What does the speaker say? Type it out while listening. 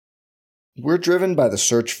We're driven by the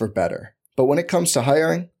search for better. But when it comes to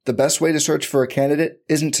hiring, the best way to search for a candidate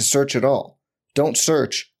isn't to search at all. Don't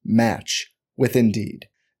search, match with Indeed.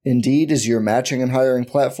 Indeed is your matching and hiring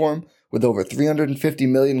platform with over 350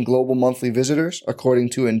 million global monthly visitors,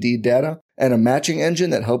 according to Indeed data, and a matching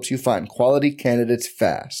engine that helps you find quality candidates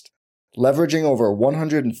fast. Leveraging over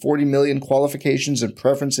 140 million qualifications and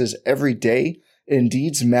preferences every day,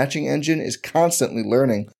 Indeed's matching engine is constantly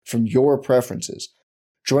learning from your preferences.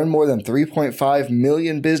 Join more than 3.5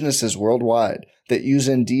 million businesses worldwide that use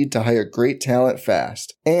Indeed to hire great talent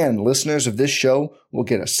fast. And listeners of this show will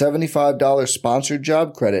get a $75 sponsored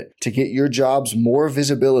job credit to get your jobs more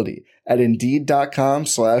visibility at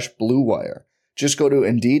Indeed.com/Blue Wire. Just go to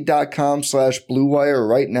Indeed.com/Blue Wire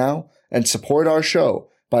right now and support our show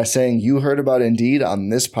by saying you heard about Indeed on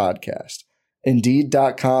this podcast.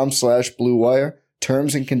 Indeed.com/Blue Wire.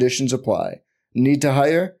 Terms and conditions apply. Need to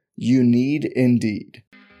hire? You need Indeed.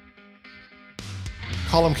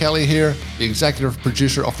 Colm Kelly here, the executive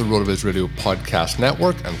producer of the RotoViz Radio Podcast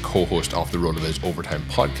Network and co-host of the RotoViz Overtime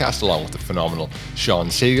Podcast, along with the phenomenal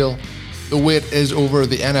Sean Siegel. The wait is over,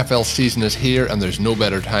 the NFL season is here, and there's no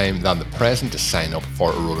better time than the present to sign up for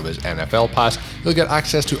a RotoViz NFL Pass. You'll get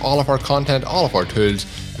access to all of our content, all of our tools,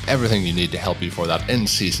 and everything you need to help you for that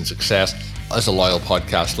in-season success. As a loyal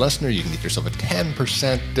podcast listener, you can get yourself a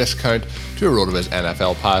 10% discount to a RotoViz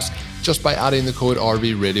NFL Pass just by adding the code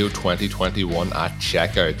RVRadio2021 at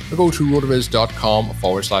checkout. Or go to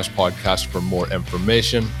rotoviz.com/podcast for more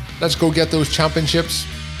information. Let's go get those championships.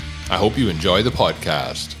 I hope you enjoy the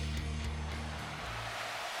podcast.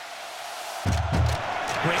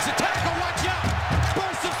 Breaks a tackle, watch out!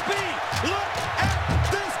 Burst of speed! Look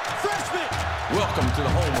at this freshman! Welcome to the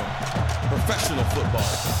home of professional football,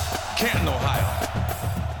 Canton, Ohio.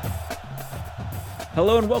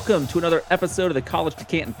 Hello and welcome to another episode of the College to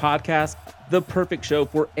Canton podcast, the perfect show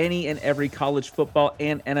for any and every college football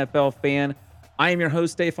and NFL fan. I am your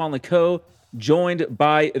host, Stefan Leco, joined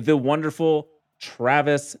by the wonderful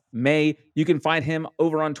Travis May. You can find him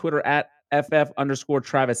over on Twitter at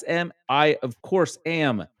FF_TravisM. I, of course,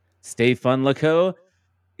 am Stefan Leco.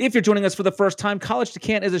 If you're joining us for the first time, College to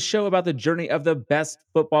Canton is a show about the journey of the best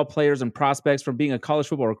football players and prospects from being a college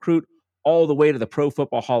football recruit all the way to the Pro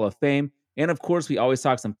Football Hall of Fame. And of course, we always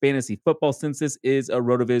talk some fantasy football since this is a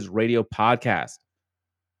RotoViz radio podcast.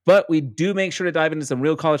 But we do make sure to dive into some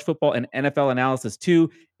real college football and NFL analysis too.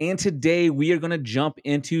 And today we are going to jump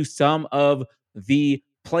into some of the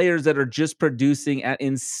players that are just producing at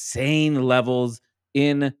insane levels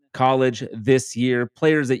in college this year.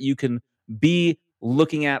 Players that you can be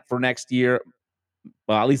looking at for next year.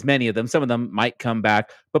 Well, at least many of them. Some of them might come back.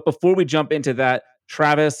 But before we jump into that,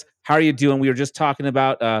 Travis, how are you doing? We were just talking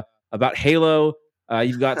about Halo.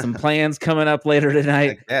 You've got some plans coming up later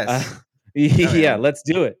tonight. Yeah, let's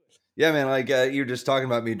do it. Yeah, man. Like you were just talking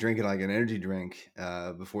about me drinking like an energy drink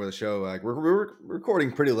before the show. Like we're recording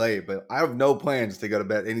pretty late, but I have no plans to go to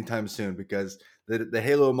bed anytime soon because the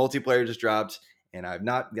Halo multiplayer just dropped, and I've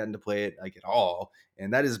not gotten to play it like at all.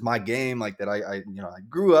 And that is my game, like that I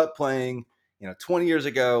grew up playing. 20 years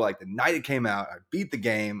ago, like the night it came out, I beat the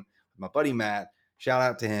game with my buddy Matt. Shout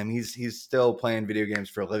out to him. He's still playing video games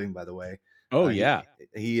for a living, by the way. Oh yeah.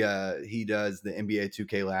 He does the NBA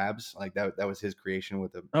 2K labs. Like that was his creation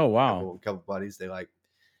with a couple buddies.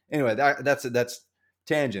 Anyway, that's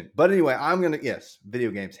tangent. But anyway,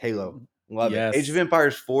 video games, Halo. Love it. Age of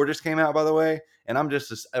Empires 4 just came out, by the way. And I'm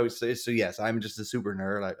just I'm just a super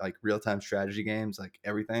nerd. Like real-time strategy games, like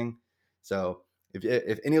everything. So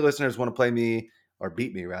if any listeners want to play me or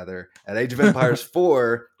beat me rather at Age of Empires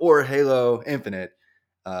 4 or Halo Infinite,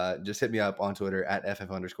 just hit me up on Twitter at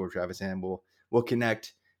FF_Travis, and we'll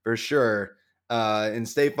connect for sure. And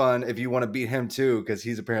Stefan, if you want to beat him too, because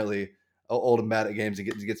he's apparently old and bad at games, he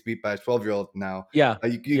gets beat by a 12-year-old now. Yeah,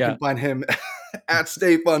 you can find him at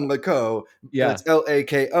Stefan Leco. Yeah, that's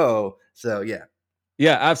Lako. So yeah.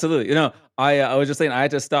 Yeah, absolutely. I was just saying I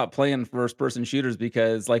had to stop playing first-person shooters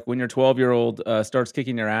because, like, when your 12-year-old starts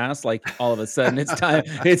kicking your ass, like all of a sudden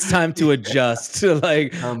it's time to adjust.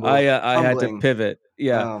 Like I had to pivot.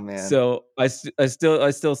 Yeah. Oh man. So I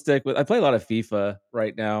still stick with. I play a lot of FIFA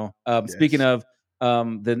right now. Yes. Speaking of,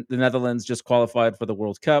 the Netherlands just qualified for the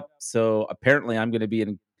World Cup, so apparently I'm going to be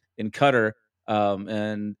in Qatar,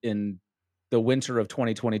 and in the winter of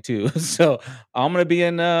 2022. So I'm gonna be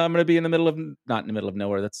in the middle of, not in the middle of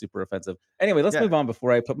nowhere. That's super offensive. Anyway, let's move on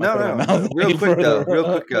before I put my foot in my mouth. Real quick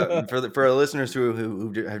for our listeners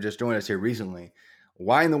who have just joined us here recently,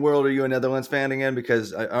 why in the world are you a Netherlands fan again?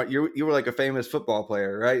 Because you were like a famous football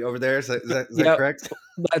player, right, over there. Is that correct?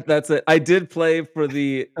 That's it. I did play for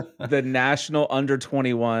the national under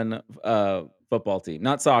 21 football team,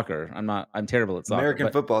 not soccer. I'm terrible at soccer, American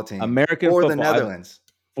but football team American for the football. Netherlands.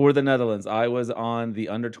 For the Netherlands, I was on the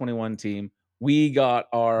under 21 team. We got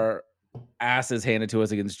our asses handed to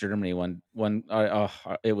us against Germany it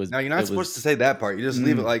was Now you're not it supposed was to say that part. You just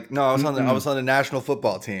leave it mm, like, no, I mm-mm. was on the national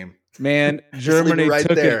football team. Man, Just leave it right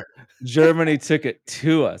there. Germany took it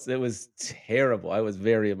to us. It was terrible. I was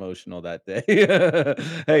very emotional that day.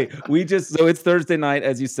 Hey, so it's Thursday night,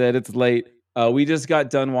 as you said, it's late. We just got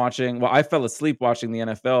done watching. Well, I fell asleep watching the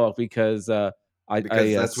NFL because Because I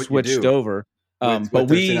that's what you switched do over. But with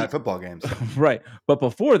Thursday night we football games. right. But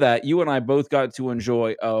before that, you and I both got to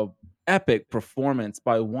enjoy a epic performance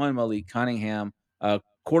by one Malik Cunningham,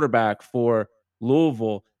 quarterback for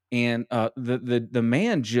Louisville. And the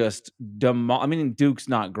man just I mean, Duke's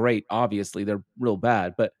not great, obviously. They're real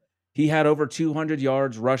bad, but he had over 200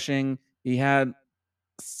 yards rushing. He had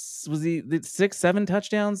was he the 6, 7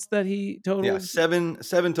 touchdowns that he Yeah, totaled?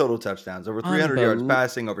 seven total touchdowns, over 300 yards Unbelievable.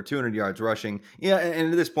 passing, over 200 yards rushing. Yeah,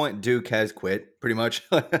 and at this point, Duke has quit pretty much.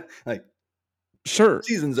 Like Sure.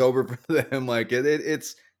 season's over for them. Like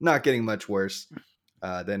it's not getting much worse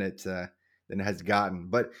than it has gotten.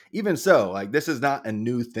 But even so, like this is not a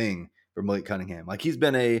new thing for Malik Cunningham. Like he's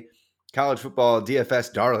been a college football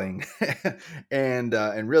DFS darling, and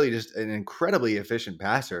really just an incredibly efficient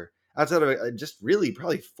passer outside of just really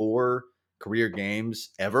probably 4 career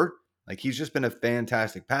games ever. Like he's just been a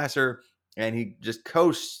fantastic passer, and he just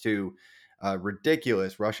coasts to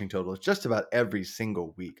ridiculous rushing totals just about every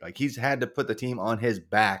single week. Like he's had to put the team on his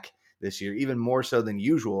back this year, even more so than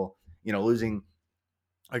usual. You know, losing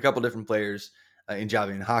a couple different players in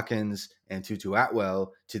Javian Hawkins and Tutu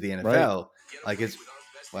Atwell to the Right. NFL. Like it's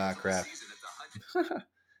wow, crap.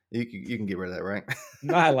 You can get rid of that, right?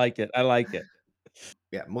 No, I like it. I like it.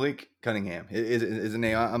 Yeah, Malik Cunningham is a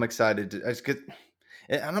name I'm excited to.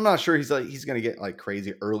 And I'm not sure he's going to get like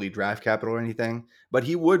crazy early draft capital or anything, but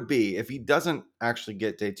he would be if he doesn't actually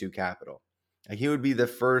get day 2 capital. Like he would be the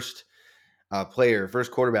first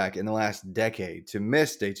first quarterback in the last decade to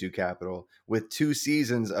miss day 2 capital with 2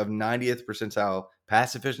 seasons of 90th percentile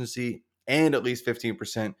pass efficiency and at least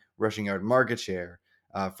 15% rushing yard market share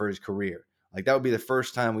for his career. Like that would be the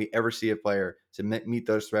first time we ever see a player to meet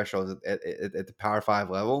those thresholds at the Power 5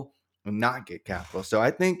 level and not get capital. So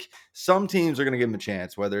I think some teams are going to give him a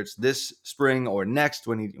chance, whether it's this spring or next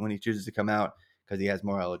when he chooses to come out because he has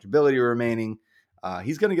more eligibility remaining.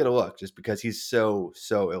 He's going to get a look just because he's so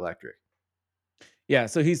electric. Yeah,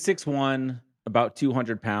 so he's 6'1", about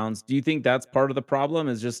 200 pounds. Do you think that's part of the problem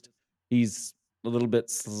is just he's a little bit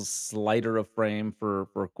slighter of frame for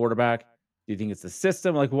a quarterback? Do you think it's the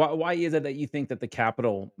system? Like, why is it that you think that the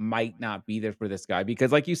capital might not be there for this guy?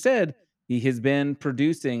 Because like you said, he has been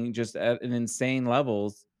producing just at an insane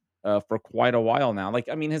levels for quite a while now. Like,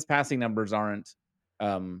 I mean, his passing numbers aren't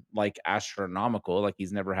like astronomical. Like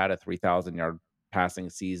he's never had a 3,000-yard passing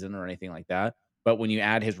season or anything like that. But when you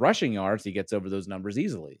add his rushing yards, he gets over those numbers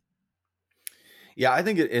easily. Yeah, I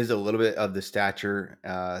think it is a little bit of the stature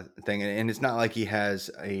thing, and it's not like he has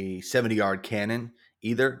a 70-yard cannon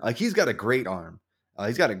either. Like he's got a great arm,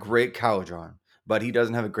 he's got a great college arm, but he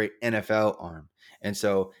doesn't have a great NFL arm. And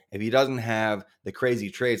so, if he doesn't have the crazy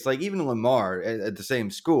traits, like even Lamar at the same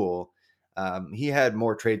school, he had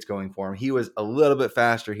more traits going for him. He was a little bit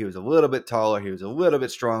faster, he was a little bit taller, he was a little bit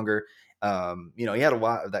stronger. He had a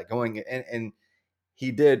lot of that going, and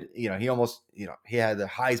he did, he almost, he had the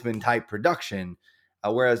Heisman type production,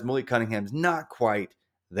 whereas Malik Cunningham's not quite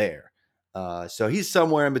there. So he's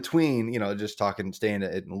somewhere in between, just staying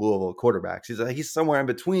at Louisville quarterbacks. He's somewhere in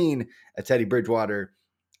between a Teddy Bridgewater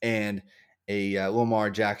and a Lamar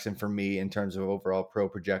Jackson for me in terms of overall pro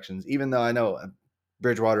projections, even though I know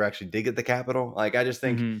Bridgewater actually did get the capital. Like, I just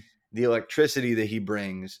think Mhm. the electricity that he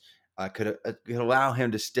brings could allow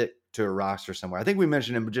him to stick to a roster somewhere. I think we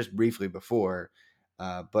mentioned him just briefly before,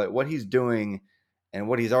 but what he's doing and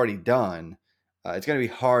what he's already done, it's going to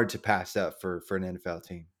be hard to pass up for an NFL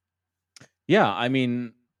team. Yeah, I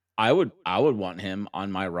mean, I would want him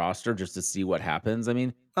on my roster just to see what happens. I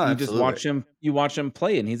mean, Oh, absolutely. You watch him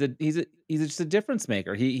play, and he's just a difference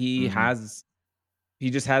maker. Mm-hmm. He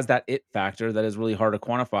just has that it factor that is really hard to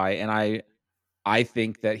quantify, and I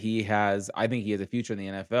think that I think he has a future in the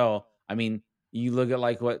NFL. I mean, you look at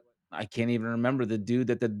like what I can't even remember the dude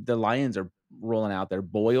that the Lions are rolling out there,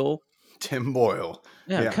 Boyle. Tim Boyle.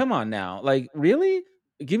 Yeah, Yeah. come on now. Like, really?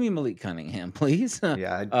 Give me Malik Cunningham, please.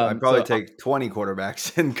 Yeah. I'd probably take 20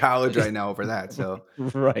 quarterbacks in college right now over that. So,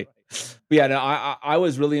 Right. But yeah, no, I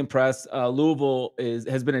was really impressed. Louisville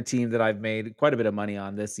has been a team that I've made quite a bit of money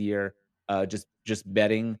on this year. Just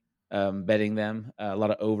betting them a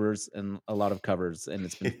lot of overs and a lot of covers, and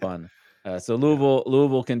it's been yeah. fun. So Yeah.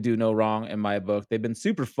 Louisville can do no wrong in my book. They've been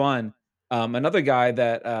super fun. Another guy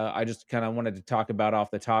that I just kind of wanted to talk about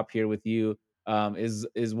off the top here with you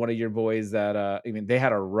is one of your boys that I mean they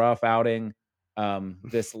had a rough outing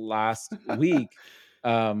this last week,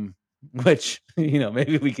 which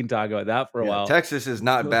maybe we can talk about that for a Yeah, while. Texas is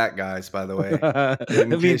not back, guys, by the way. I In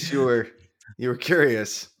mean, case you were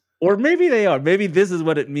curious. or maybe they are. Maybe this is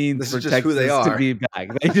what it means This is for just who they Texas to are. be back.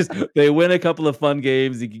 They win a couple of fun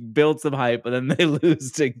games, you build some hype, and then they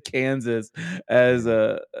lose to Kansas as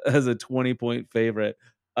Yeah. a 20-point favorite.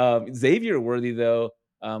 Xavier Worthy though,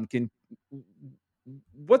 can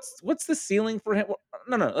what's the ceiling for him?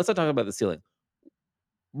 No, let's not talk about the ceiling.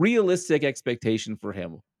 Realistic expectation for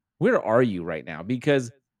him. Where are you right now?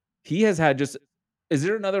 Because he has had just is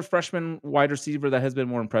there another freshman wide receiver that has been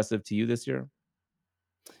more impressive to you this year?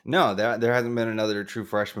 No, there hasn't been another true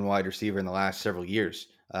freshman wide receiver in the last several years,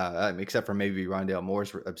 except for maybe Rondale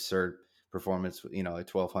Moore's absurd performance, at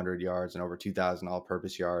 1,200 yards and over 2,000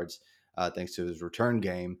 all-purpose yards, thanks to his return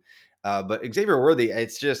game. But Xavier Worthy,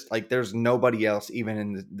 it's just like there's nobody else even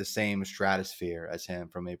in the same stratosphere as him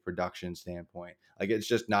from a production standpoint. Like it's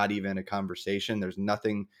just not even a conversation. There's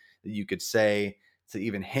nothing that you could say to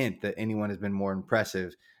even hint that anyone has been more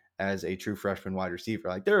impressive as a true freshman wide receiver.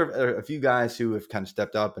 Like there are a few guys who have kind of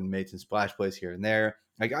stepped up and made some splash plays here and there.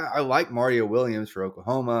 Like I like Mario Williams for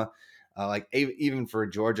Oklahoma. Even for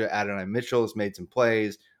Georgia, Adonai Mitchell has made some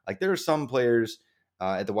plays. Like there are some players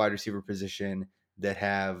at the wide receiver position that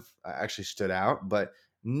have actually stood out, but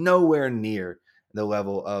nowhere near the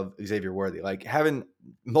level of Xavier Worthy. Like having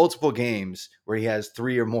multiple games where he has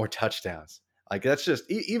 3 or more touchdowns. Like that's just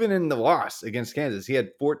even in the loss against Kansas, he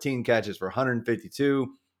had 14 catches for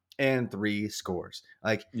 152 and 3 scores.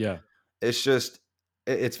 Like Yeah. it's just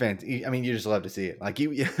it's fantastic. I mean, you just love to see it. Like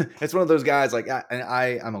it's one of those guys. Like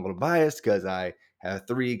I'm a little biased because I have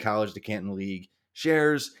 3 college to Canton League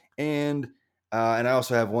shares, and I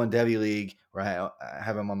also have one Debbie League where I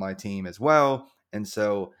have him on my team as well. And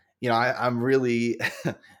so I'm really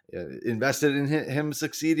invested in him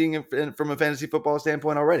succeeding from a fantasy football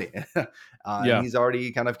standpoint already, and Yeah. he's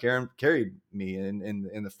already kind of carried me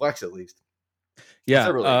in the flex at least in Yeah,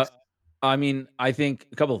 several leagues. I mean, I think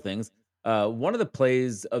a couple of things. One of the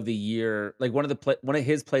plays of the year, like one of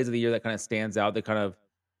his plays of the year that kind of stands out, that kind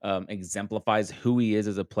of exemplifies who he is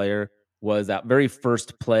as a player, was that very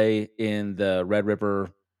first play in the Red River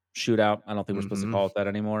shootout. I don't think we're supposed to Hmm. call it that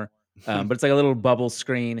anymore, but it's like a little bubble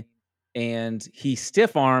screen, and he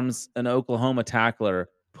stiff arms an Oklahoma tackler,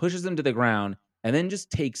 pushes him to the ground, and then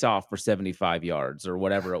just takes off for 75 yards or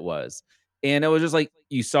whatever it was. And it was just like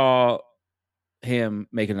you saw him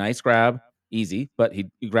make a nice grab, easy, but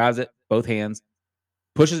he grabs it both hands,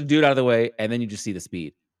 pushes the dude out of the way, and then you just see the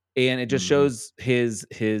speed. And it just Hmm. shows his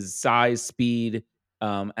size, speed,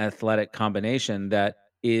 athletic combination that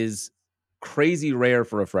is crazy rare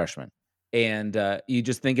for a freshman. And you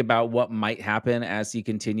just think about what might happen as he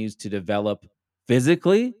continues to develop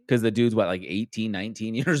physically, because the dude's what, like 18,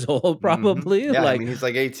 19 years old, Hmm. probably. Yeah, I Like, mean he's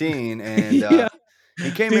like 18, and yeah, he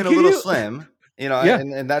came dude, in a can little you? slim, Yeah.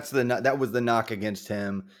 and that was the knock against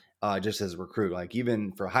him, just as a recruit. Like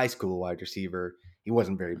even for a high school wide receiver, he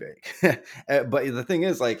wasn't very big. But the thing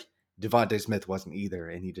is, like Devontae Smith wasn't either,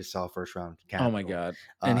 and he just saw first round Oh my capital. god.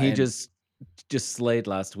 And he And just slayed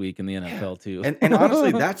last week in the yeah, NFL too. and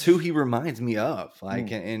honestly, that's who he reminds me of. Like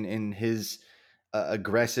Mm, in his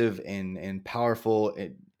aggressive and powerful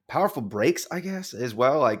breaks, I guess, as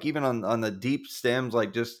well. Like even on the deep stems,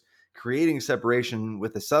 like just creating separation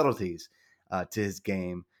with the subtleties to his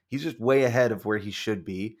game. He's just way ahead of where he should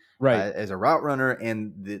be right. as a route runner,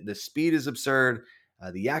 and the speed is absurd.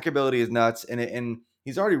 The yak ability is nuts, and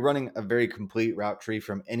he's already running a very complete route tree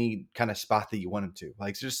from any kind of spot that you want him to.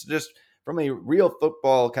 Like just from a real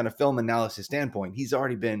football kind of film analysis standpoint, he's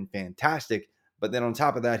already been fantastic. But then on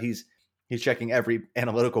top of that, he's checking every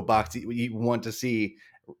analytical box you want to see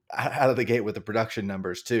out of the gate with the production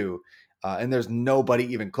numbers too. And there's nobody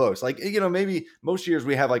even close. Like, maybe most years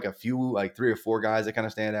we have like a few, like 3 or 4 guys that kind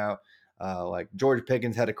of stand out. Like George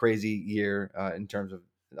Pickens had a crazy year in terms of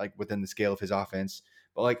like within the scale of his offense.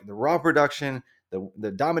 But like the raw production,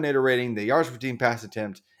 the dominator rating, the yards per team pass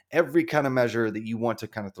attempt, every kind of measure that you want to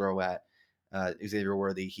kind of throw at Xavier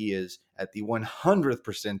Worthy, he is at the 100th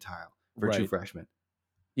percentile for true Right. freshmen.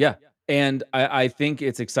 Yeah. And I think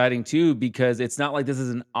it's exciting too because it's not like this is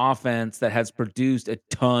an offense that has produced a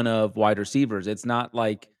ton of wide receivers. It's not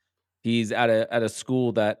like he's at a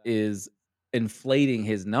school that is inflating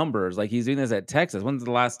his numbers. Like he's doing this at Texas. When's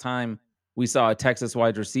the last time we saw a Texas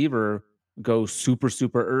wide receiver go super,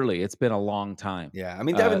 super early. It's been a long time. Yeah, I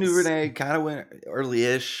mean, Devin S Duvernay kind of went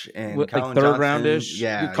early-ish, and Like Colin 3rd Johnson, roundish.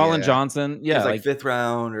 yeah, Colin yeah, Johnson, he was yeah, like like 5th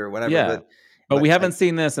round or whatever, yeah. but But we haven't like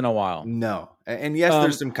seen this in a while. no, and yes, there's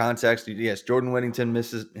Um, some context. Yes, Jordan Whittington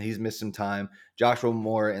he's missed some time. Joshua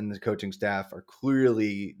Moore and the coaching staff are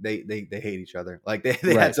clearly they hate each other. Like they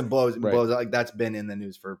had right, some blows, right. like that's been in the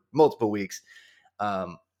news for multiple weeks.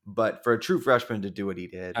 But for a true freshman to do what he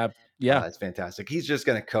did, Yeah. it's fantastic. He's just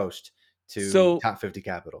going to coast to So top 50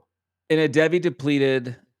 capital. in a Debbie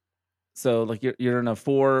depleted, so like you're in a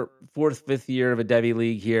fourth, fifth year of a Debbie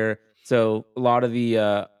league here. So a lot of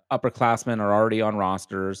the upperclassmen are already on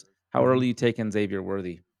rosters. How Mhm. early you taking Xavier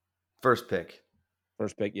Worthy? First pick.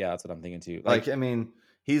 First pick, yeah, that's what I'm thinking too. Like, I mean,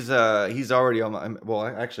 he's already on my, well,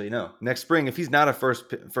 actually, no. Next spring, if he's not a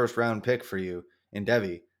first round pick for you in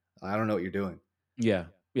Debbie, I don't know what you're doing. Yeah,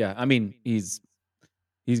 yeah. I mean, he's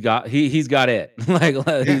got it. Like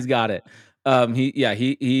Yeah. he's got it.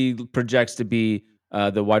 He projects to be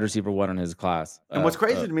the wide receiver one in his class. And what's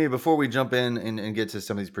crazy to me before we jump in and get to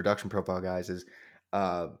some of these production profile guys is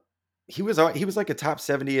uh, he was like a top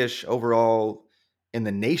 70-ish overall in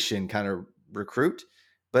the nation kind of recruit.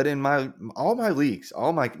 But in all my leagues,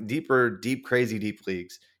 all my deep, crazy deep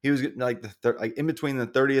leagues, he was like like in between the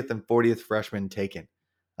 30th and 40th freshman taken.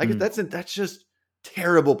 Like Mm. that's just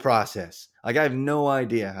terrible process. Like I have no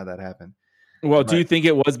idea how that happened. Well, do But you think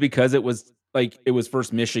it was because it was like it was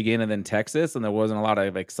first Michigan and then Texas, and there wasn't a lot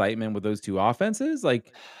of excitement with those two offenses?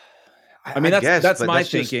 Like, I I mean, guess, that's but my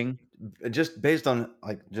that's thinking. just based on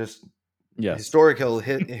like just Yes. historical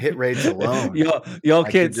hit rates alone. Y'all I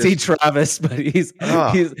could can't see just Travis, but oh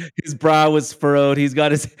his brow is furrowed. He's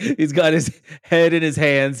got his head in his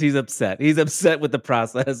hands. He's upset. He's upset with the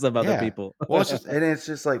process of other yeah. people. Well, it's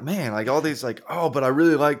just like, man, like all these like, oh, but I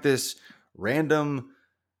really like this random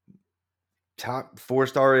top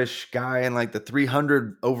 4-star-ish guy in like the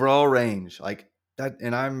 300 overall range. Like that,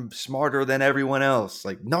 and I'm smarter than everyone else.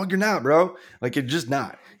 Like, no, you're not, bro. Like you're just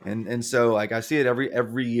not. And so like I see it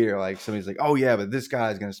every year. Like somebody's like, oh yeah, but this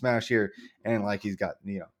guy's gonna smash here, and like he's got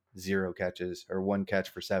 0 catches or 1 catch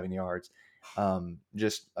for 7 yards.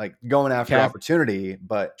 Just like going after Caff opportunity,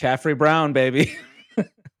 but Caffrey Brown, baby.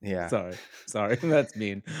 yeah. Sorry, that's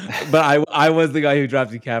mean. But I was the guy who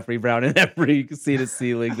drafted Caffrey Brown in every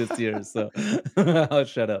C2C league this year, so I'll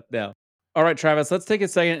shut up now. All right, Travis, let's take a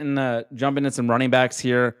second and jump into some running backs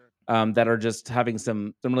here that are just having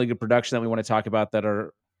some really good production that we want to talk about that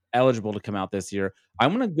are eligible to come out this year.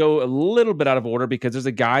 I'm going to go a little bit out of order because there's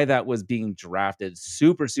a guy that was being drafted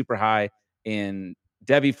super, super high in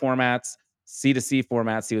Debbie formats, C2C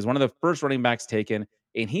formats. He was one of the first running backs taken,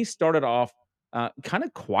 and he started off kind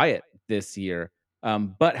of quiet this year,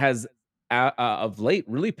 but has of late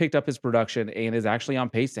really picked up his production and is actually on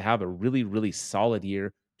pace to have a really, really solid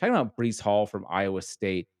year. Talking about Brees Hall from Iowa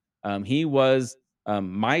State. He was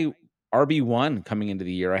my RB1 coming into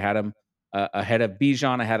the year. I had him ahead of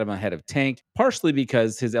Bijan. I had him ahead of Tank, partially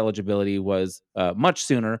because his eligibility was much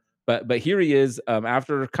sooner. But here he is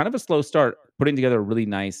after kind of a slow start, putting together a really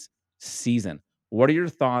nice season. What are your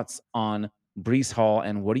thoughts on Brees Hall,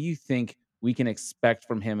 and what do you think we can expect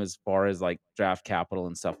from him as far as like draft capital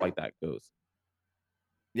and stuff like that goes?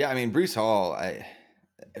 Yeah, I mean, Brees Hall,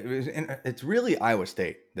 it's really Iowa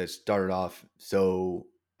State that started off so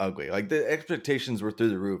ugly. Like the expectations were through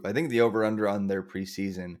the roof. I think the over under on their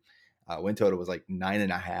preseason win total was like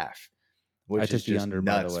 9.5, I which is took the just under,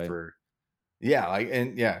 by the nuts way. for yeah. Like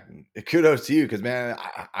and yeah, kudos to you because man,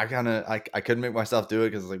 I kind of I couldn't make myself do it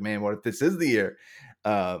because I was like, man, what if this is the year?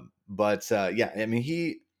 But yeah, I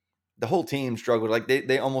mean the whole team struggled. Like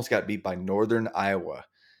they almost got beat by Northern Iowa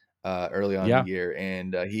early on in Yeah, the year,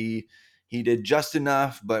 and he did just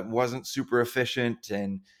enough, but wasn't super efficient,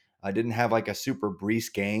 and I didn't have like a super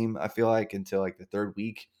Brees game. I feel like until like the 3rd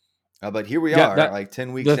week, but here we yeah. are, That like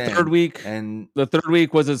 10 weeks the third in, week, and the third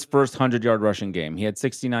week was his first 100-yard rushing game. He had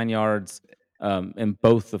 69 yards in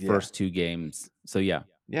both the yeah, first two games. So yeah,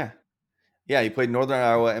 yeah, yeah. He played Northern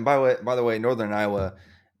Iowa, and by the way, Northern Iowa.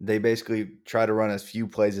 They basically try to run as few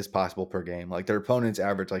plays as possible per game. Like their opponents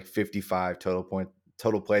average like 55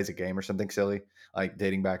 total plays a game or something silly, like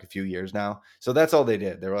dating back a few years now. So that's all they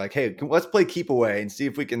did. They were like, hey, let's play keep away and see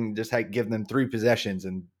if we can just give them 3 possessions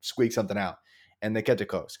and squeak something out. And they kept it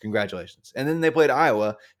close. Congratulations. And then they played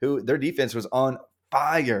Iowa, who their defense was on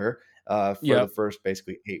fire for the yep. first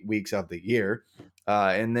basically 8 weeks of the year.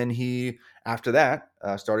 And then he, after that,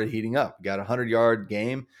 started heating up. Got a 100-yard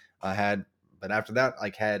game. But after that,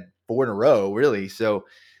 like had 4 in a row, really. So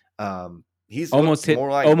he's looked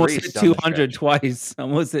more like Almost hit Brees down the 200 stretch. twice.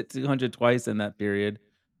 Almost hit 200 twice in that period.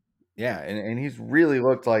 Yeah, and he's really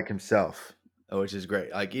looked like himself. which is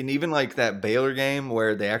great. Like, and even like that Baylor game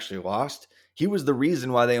where they actually lost, he was the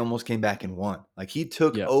reason why they almost came back and won. Like, he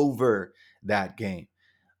took Yeah. over that game.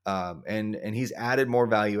 And he's added more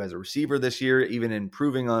value as a receiver this year, even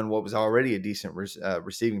improving on what was already a decent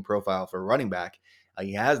receiving profile for a running back.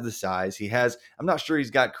 He has the size. I'm not sure he's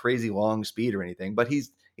got crazy long speed or anything, but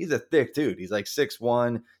he's a thick dude. He's like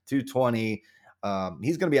 6'1", 220.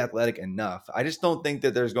 He's going to be athletic enough. I just don't think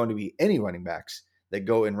that there's going to be any running backs that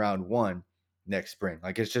go in round 1 next spring.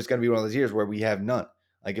 Like, it's just going to be one of those years where we have none.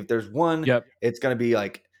 Like, if there's one, Yep. it's going to be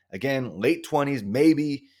like, again, late 20s,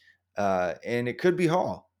 maybe. And it could be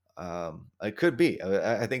Hall. It could be.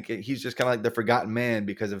 I think he's just kind of like the forgotten man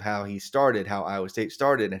because of how he started, how Iowa State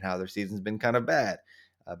started, and how their season's been kind of bad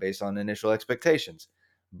based on initial expectations.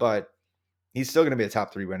 But he's still going to be a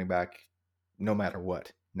top 3 running back no matter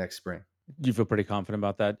what next spring. You feel pretty confident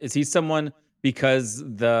about that? Is he someone because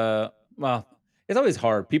well, it's always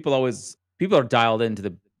hard. People are dialed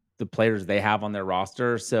into the players they have on their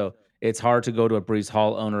roster, so it's hard to go to a Brees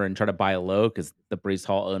Hall owner and try to buy low because the Brees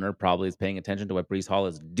Hall owner probably is paying attention to what Brees Hall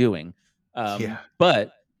is doing. Yeah.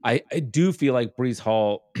 But I do feel like Brees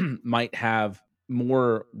Hall might have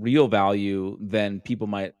more real value than people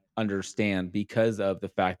might understand because of the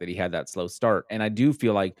fact that he had that slow start. And I do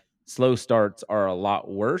feel like slow starts are a lot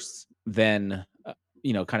worse than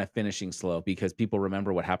kind of finishing slow because people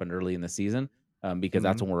remember what happened early in the season because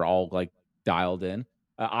that's Mhm. when we're all like dialed in.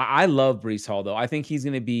 I love Brees Hall though. I think he's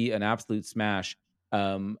going to be an absolute smash.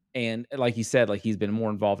 And like you said, like he's been more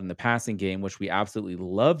involved in the passing game, which we absolutely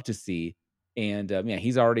love to see. And yeah,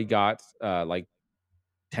 he's already got like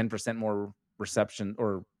 10% more reception,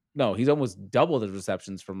 or no, he's almost doubled his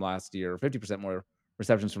receptions from last year, 50% more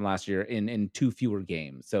receptions from last year in 2 fewer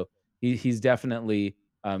games. So he's definitely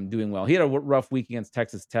doing well. He had a rough week against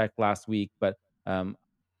Texas Tech last week, but um,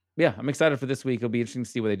 yeah, I'm excited for this week. It'll be interesting to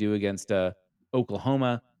see what they do against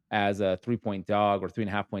Oklahoma as a 3-point dog or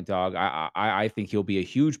 3.5-point dog. I think he'll be a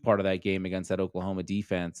huge part of that game against that Oklahoma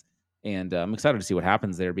defense, and I'm excited to see what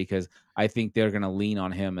happens there because I think they're going to lean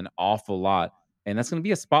on him an awful lot, and that's going to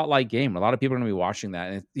be a spotlight game. A lot of people are going to be watching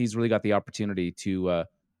that, and he's really got the opportunity to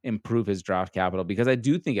improve his draft capital because I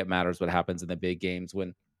do think it matters what happens in the big games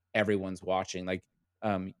when everyone's watching. Like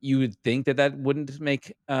you would think that wouldn't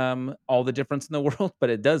make all the difference in the world, but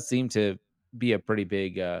it does seem to be a pretty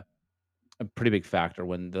big factor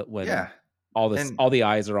when Yeah. all And the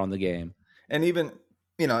eyes are on the game. And even,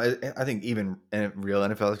 I think even real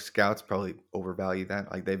NFL scouts probably overvalue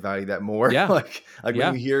that. Like, they value that more. Yeah, like when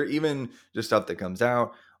yeah, you hear even just stuff that comes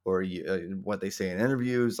out or what they say in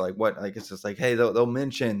interviews, like it's just like, hey, they'll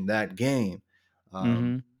mention that game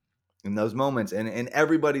hmm in those moments, and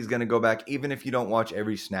everybody's gonna go back, even if you don't watch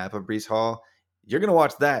every snap of Brees Hall, you're gonna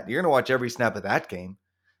watch that. You're gonna watch every snap of that game.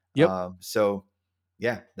 yep, So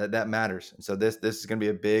yeah, that matters. And so this is going to be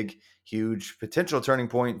a big, huge potential turning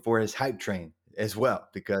point for his hype train as well,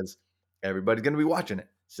 because everybody's going to be watching it.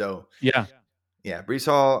 So yeah. yeah, Brees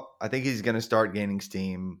Hall, I think he's going to start gaining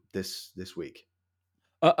steam this week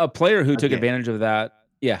A player who took again. advantage of that,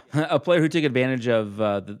 yeah, a player who took advantage of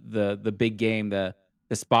the big game, the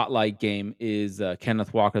spotlight game is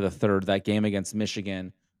Kenneth Walker III. That game against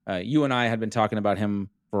Michigan. You and I had been talking about him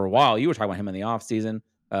for a while. You were talking about him in the offseason.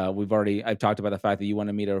 I've talked about the fact that you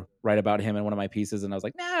wanted me to write about him in one of my pieces, and I was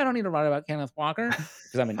like, nah, I don't need to write about Kenneth Walker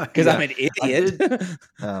because I'm Yeah, an I idiot. did.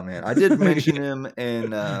 Oh man, I did mention him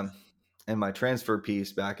in my transfer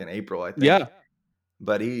piece back in April, I think. Yeah,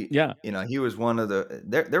 But he, yeah, he was one of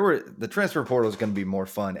there were the transfer portal is going to be more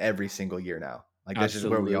fun every single year now. Like, that's just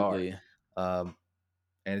where we are. absolutely. Um,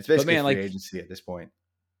 and it's But basically man, free like agency at this point.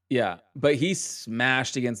 yeah, but he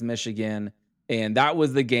smashed against Michigan, and that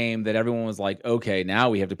was the game that everyone was like, "Okay, now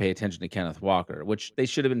we have to pay attention to Kenneth Walker," which they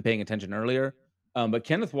should have been paying attention earlier. But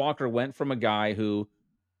Kenneth Walker went from a guy who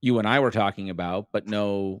you and I were talking about, but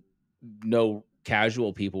no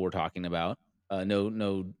casual people were talking about,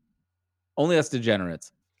 no only us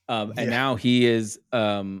degenerates. And Yeah. now he is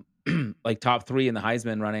like top 3 in the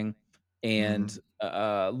Heisman running Hmm. and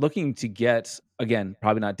looking to get again,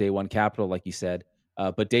 probably not day 1 capital like you said,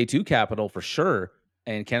 but day 2 capital for sure.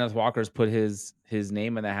 And Kenneth Walker's put his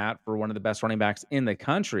name in the hat for one of the best running backs in the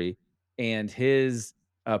country, and his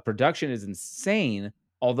production is insane.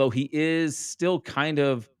 Although he is still kind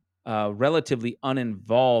of relatively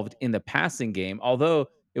uninvolved in the passing game. Although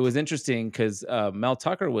it was interesting because Mel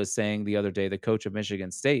Tucker was saying the other day, the coach of Michigan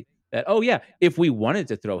State, that, oh, yeah, if we wanted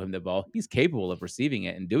to throw him the ball, he's capable of receiving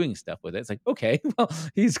it and doing stuff with it. It's like, okay, well,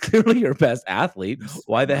 he's clearly your best athlete. It's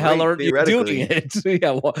Why the hell great aren't you doing theoretically. it?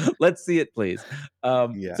 Yeah, well, let's see it, please.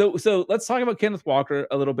 Yeah. So let's talk about Kenneth Walker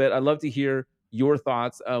a little bit. I'd love to hear your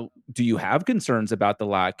thoughts. Do you have concerns about the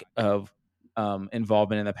lack of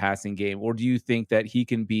involvement in the passing game, or do you think that he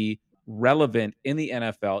can be relevant in the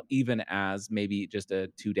NFL even as maybe just a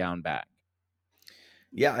 2-down back?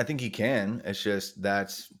 Yeah, I think he can. It's just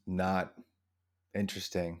that's not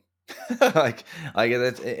interesting. like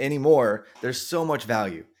that's anymore. There's so much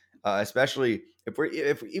value, especially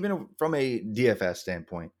if even from a DFS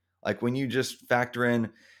standpoint. Like when you just factor in,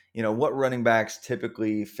 what running backs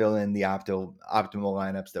typically fill in the optimal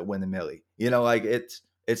lineups that win the millie. Like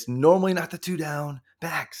it's normally not the 2-down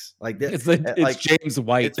backs like that. It's James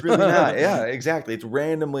White. It's really not. Yeah, exactly. It's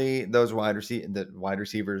randomly those wide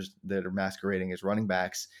receivers that are masquerading as running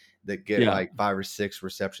backs that get Yeah. like 5 or 6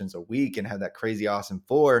 receptions a week and have that crazy awesome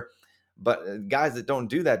floor. But guys that don't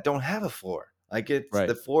do that don't have a floor. Like Right.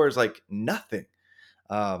 the floor is like nothing.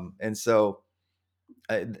 And so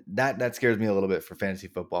that scares me a little bit for fantasy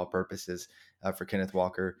football purposes for Kenneth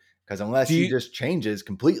Walker, because unless he just changes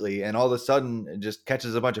completely and all of a sudden just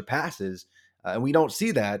catches a bunch of passes, and we don't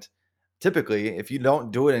see that typically if you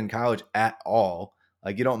don't do it in college at all.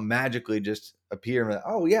 Like you don't magically just appear and,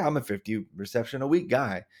 oh yeah, I'm a 50 reception a week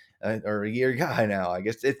guy or a year guy now. I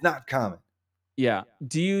guess it's not common. Yeah.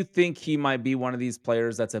 Do you think he might be one of these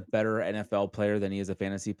players that's a better NFL player than he is a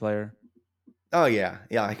fantasy player? Oh yeah.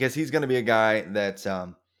 I guess he's going to be a guy that's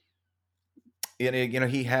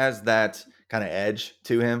he has that kind of edge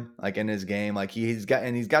to him, like in his game. Like he's got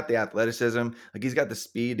the athleticism, like he's got the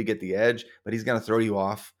speed to get the edge, but he's going to throw you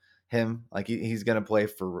off him. Like he's going to play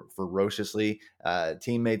ferociously.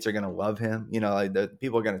 Teammates are going to love him. Like the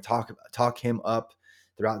people are going to talk him up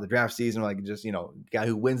throughout the draft season, like just guy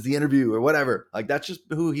who wins the interview or whatever. Like that's just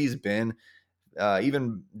who he's been.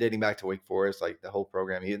 Even dating back to Wake Forest, like the whole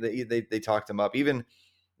program, they talked him up. Even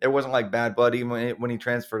there wasn't like bad blood even when he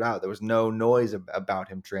transferred out. There was no noise about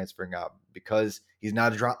him transferring out because he's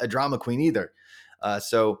not a drama queen either.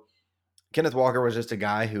 So Kenneth Walker was just a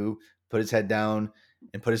guy who put his head down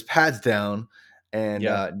and put his pads down and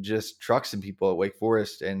just trucked some people at Wake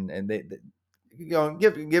Forest. And they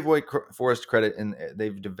give Wake Forest credit, and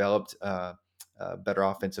they've developed better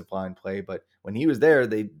offensive line play. But when he was there,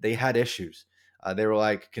 they had issues. They were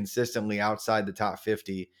like consistently outside the top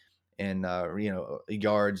 50 in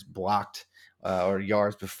yards blocked or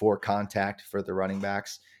yards before contact for the running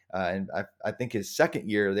backs. And I think his second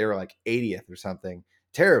year they were like 80th or something.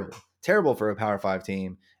 Terrible for a Power 5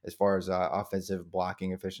 team as far as offensive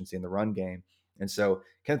blocking efficiency in the run game. And so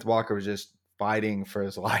Kenneth Walker was just fighting for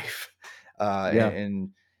his life, and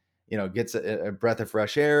gets a breath of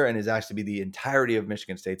fresh air and is asked to be the entirety of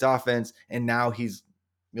Michigan State's offense. And now he's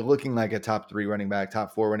looking like a top 3 running back,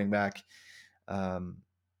 top 4 running back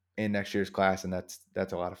in next year's class. And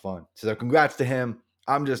that's a lot of fun. So congrats to him.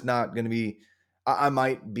 I'm just not going to be, I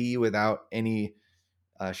might be without any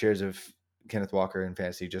shares of Kenneth Walker in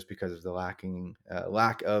fantasy just because of the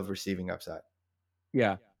lack of receiving upside.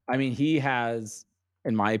 Yeah. I mean, he has,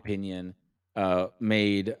 in my opinion,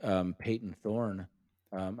 made Peyton Thorne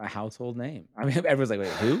a household name. I mean, everyone's like, wait,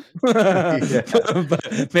 who?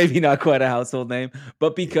 But maybe not quite a household name.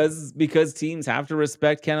 But because teams have to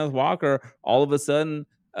respect Kenneth Walker, all of a sudden,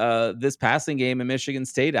 this passing game in Michigan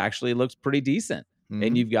State actually looks pretty decent. Mm-hmm.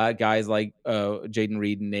 And you've got guys like Jaden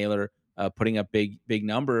Reed and Naylor putting up big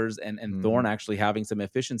numbers, and Mm-hmm. Thorne actually having some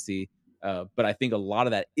efficiency. But I think a lot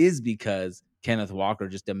of that is because Kenneth Walker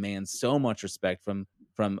just demands so much respect from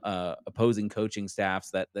opposing coaching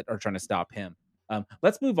staffs that are trying to stop him.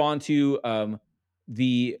 Let's move on to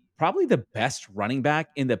probably the best running back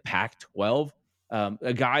in the Pac-12,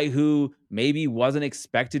 a guy who maybe wasn't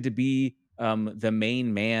expected to be the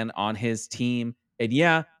main man on his team. And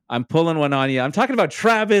yeah, I'm pulling one on you. I'm talking about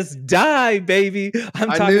Travis Dye, baby.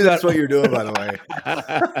 I knew that's what you're doing, by the way.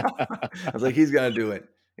 I was like, he's going to do it.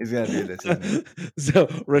 He's going to do this, isn't he? So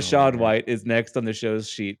Rashad White is next on the show's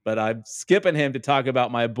sheet, but I'm skipping him to talk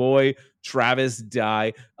about my boy, Travis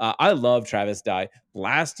Dye. I love Travis Dye.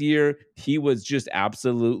 Last year, he was just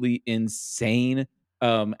absolutely insane,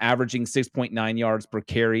 averaging 6.9 yards per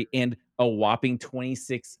carry and a whopping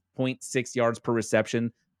 26.6 yards per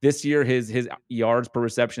reception. This year, his yards per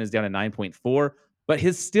reception is down to 9.4, but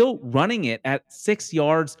he's still running it at 6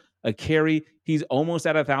 yards a carry. He's almost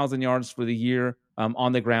at 1,000 yards for the year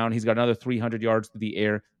on the ground. He's got another 300 yards through the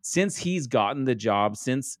air. Since he's gotten the job,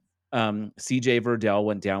 since CJ Verdell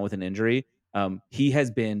went down with an injury, he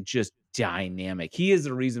has been just dynamic. He is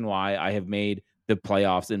the reason why I have made the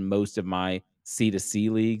playoffs in most of my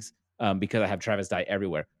C2C leagues, because I have Travis Dye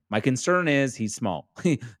everywhere. My concern is he's small.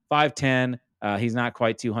 5'10". He's not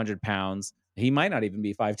quite 200 pounds. He might not even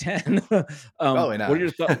be 5'10". Probably not. What are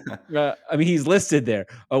your thoughts? I mean, he's listed there.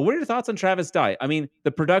 What are your thoughts on Travis Dye? I mean,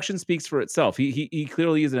 the production speaks for itself. He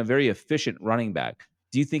clearly is a very efficient running back.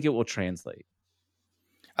 Do you think it will translate?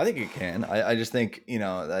 I think it can. I just think,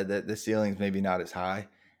 the ceiling's maybe not as high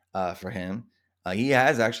for him. He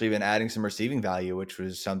has actually been adding some receiving value, which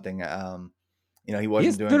was something, he He wasn't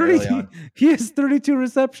has doing early 30 on. he has 32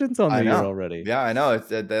 receptions on I the year know. already. Yeah, I know. It's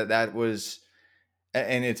that was,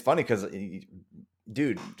 and it's funny because,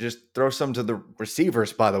 dude, just throw some to the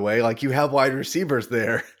receivers. By the way, like you have wide receivers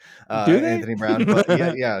there, Do they? Anthony Brown.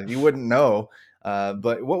 But yeah, you wouldn't know.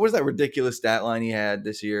 But what was that ridiculous stat line he had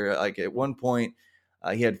this year? Like at one point,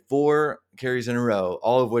 he had 4 carries in a row,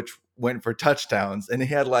 all of which went for touchdowns, and he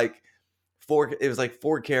had like 4. It was like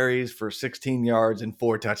 4 carries for 16 yards and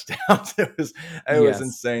 4 touchdowns. It was Yes.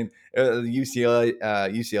 insane. The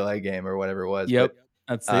UCLA game or whatever it was, but Yep.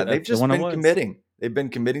 That's it. they've That's the just one it been was. committing. They've been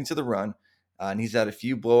committing to the run, and he's had a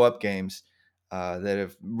few blow up games that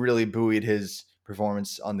have really buoyed his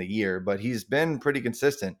performance on the year. But he's been pretty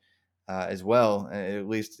consistent as well, at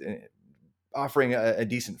least offering a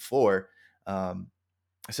decent floor. Um,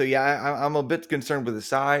 so yeah, I'm a bit concerned with his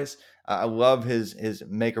size. I love his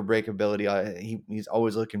make or break ability. He's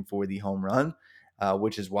always looking for the home run,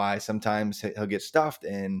 which is why sometimes he'll get stuffed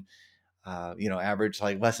and average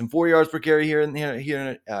like less than 4 yards per carry here and there.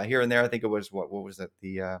 I think it was what was that,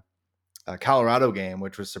 the Colorado game,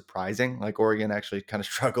 which was surprising. Like Oregon actually kind of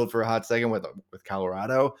struggled for a hot second with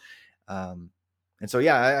Colorado. And so,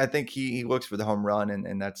 yeah, I think he looks for the home run,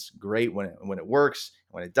 and that's great when it works.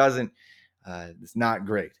 When it doesn't, it's not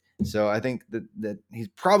great. So I think that he's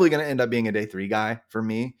probably going to end up being a day 3 guy for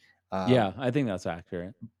me. Yeah, I think that's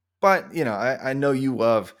accurate. But I know you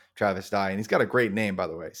love Travis Dye, and he's got a great name, by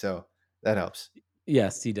the way, so that helps.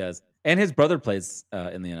 Yes, he does. And his brother plays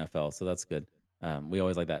in the NFL, so that's good. We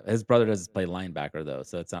always like that. His brother does play linebacker though,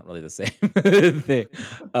 so it's not really the same thing.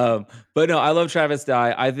 But no, I love Travis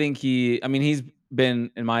Dye. I think he's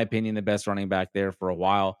been, in my opinion, the best running back there for a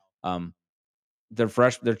while. Their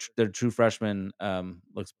true freshman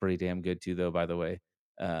looks pretty damn good too, though. By the way,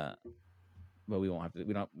 uh, but we don't have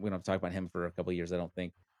to talk about him for a couple of years. I don't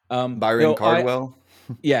think. Byron No, Cardwell.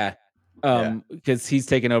 yeah. Yeah. Because he's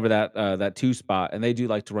taken over that 2 spot, and they do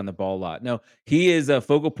like to run the ball a lot. No, he is a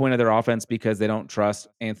focal point of their offense because they don't trust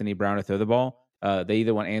Anthony Brown to throw the ball. They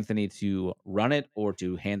either want Anthony to run it or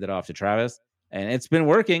to hand it off to Travis, and it's been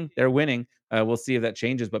working. They're winning. We'll see if that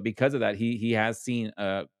changes, but because of that, he has seen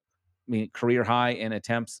career high in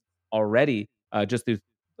attempts already. Just through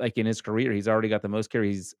like in his career, he's already got the most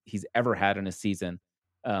carries he's ever had in a season.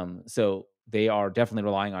 So they are definitely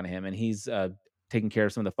relying on him, and he's taking care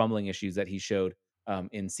of some of the fumbling issues that he showed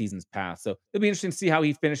in seasons past. So it'll be interesting to see how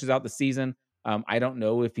he finishes out the season. I don't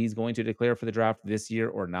know if he's going to declare for the draft this year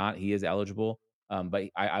or not. He is eligible, but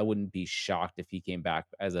I wouldn't be shocked if he came back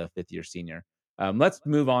as a 5th-year senior. Let's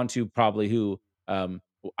move on to probably who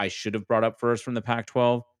I should have brought up first from the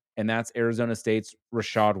Pac-12, and that's Arizona State's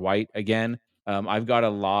Rashad White again. I've got a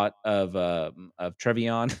lot of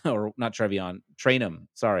Trevion or not Trevion, Trainum.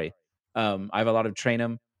 Sorry, I have a lot of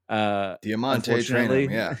Trainum. Diamante Trainum, Unfortunately,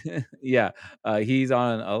 yeah. yeah, he's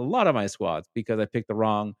on a lot of my squads because I picked the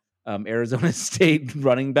wrong Arizona State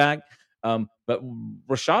running back. But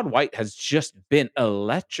Rashad White has just been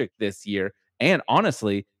electric this year. And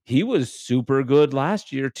honestly, he was super good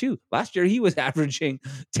last year, too. Last year, he was averaging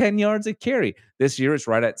 10 yards a carry. This year, it's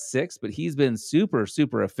right at 6, but he's been super,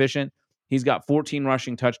 super efficient. He's got 14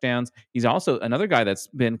 rushing touchdowns. He's also another guy that's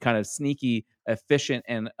been kind of sneaky, efficient,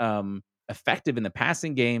 and effective in the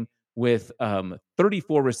passing game with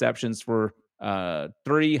 34 receptions for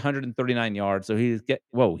 339 yards. So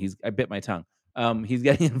I bit my tongue. He's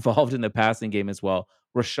getting involved in the passing game as well.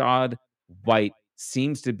 Rashad White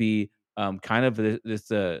seems to be kind of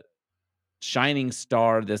this shining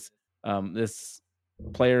star, this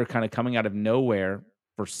player kind of coming out of nowhere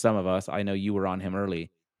for some of us. I know you were on him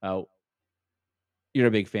early. Uh, you're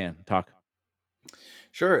a big fan. Talk.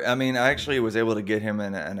 Sure. I mean, I actually was able to get him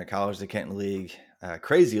in a college to Kenton league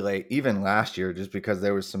crazy late, even last year, just because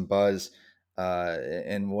there was some buzz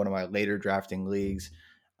in one of my later drafting leagues,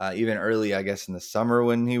 even early, I guess, in the summer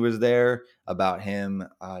when he was there, about him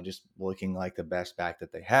just looking like the best back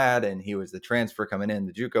that they had, and he was the transfer coming in,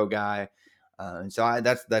 the JUCO guy, and so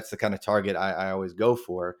that's the kind of target I always go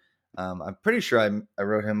for. I'm pretty sure I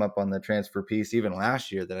wrote him up on the transfer piece even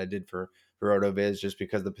last year that I did for RotoViz, just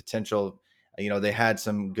because the potential. They had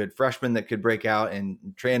some good freshmen that could break out, and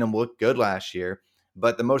Trainum looked good last year.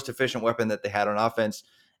 But the most efficient weapon that they had on offense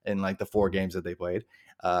in like the 4 games that they played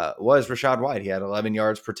was Rashad White. He had 11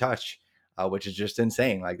 yards per touch, which is just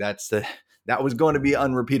insane. Like that was going to be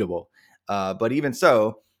unrepeatable. But even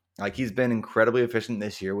so, like he's been incredibly efficient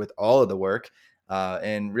this year with all of the work.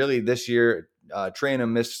 And really this year,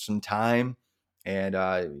 Trainum missed some time And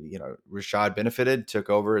Rashad benefited, took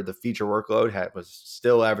over the feature workload, was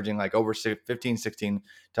still averaging like over 15, 16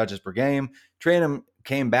 touches per game. Trainum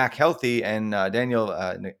came back healthy, and Daniel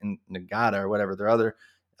Nagata or whatever, their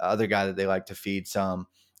other guy that they like to feed some.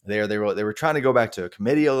 They were trying to go back to a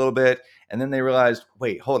committee a little bit, and then they realized,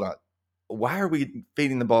 wait, hold on, why are we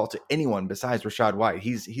feeding the ball to anyone besides Rachaad White?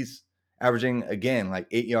 He's averaging again like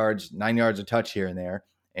 8 yards, 9 yards a touch here and there,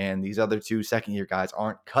 and these other two second-year guys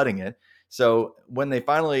aren't cutting it. So when they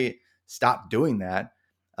finally stopped doing that,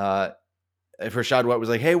 if Rachaad White was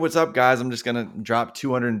like, "Hey, what's up, guys? I'm just gonna drop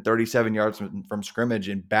 237 yards from scrimmage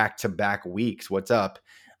in back-to-back weeks. What's up?"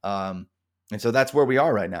 And so that's where we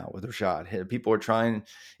are right now with Rashad. People are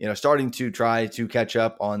starting to try to catch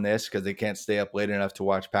up on this because they can't stay up late enough to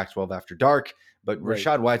watch Pac-12 after dark. But Right.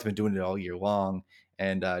 Rachaad White's been doing it all year long.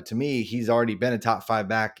 And to me, he's already been a top 5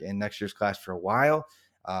 back in next year's class for a while.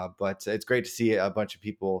 But it's great to see a bunch of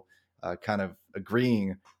people kind of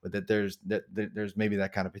agreeing with that. There's maybe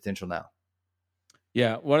that kind of potential now.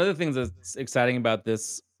 Yeah, one of the things that's exciting about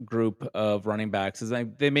this group of running backs is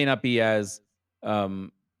they may not be as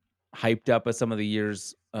um, hyped up as some of the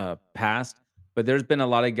years past, but there's been a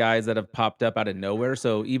lot of guys that have popped up out of nowhere.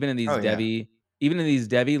 So Oh yeah. Even in these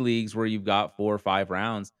Devy leagues where you've got 4 or 5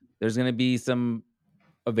 rounds, there's going to be some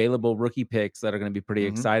available rookie picks that are going to be pretty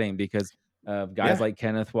Mm-hmm. exciting because guys Yeah. like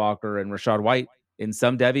Kenneth Walker and Rachaad White in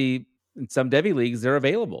some Devy leagues they're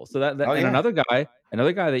available. So Oh and yeah. another guy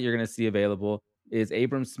that you're going to see available is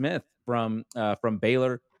Abram Smith from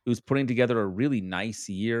Baylor, who's putting together a really nice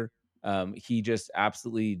year. He just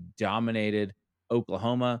absolutely dominated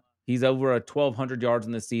Oklahoma. He's over 1,200 yards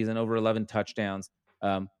in the season, over 11 touchdowns.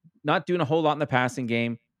 Not doing a whole lot in the passing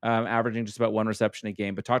game, averaging just about 1 reception a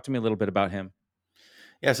game. But talk to me a little bit about him.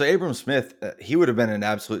 Yeah, so Abram Smith, he would have been an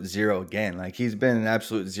absolute zero again. Like he's been an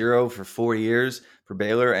absolute zero for 4 years for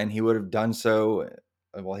Baylor, and he would have done so.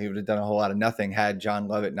 Well, he would have done a whole lot of nothing had John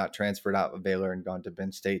Lovett not transferred out of Baylor and gone to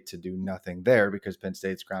Penn State to do nothing there because Penn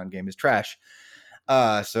State's ground game is trash.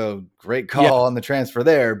 So great Yeah, call on the transfer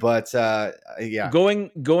there, but yeah,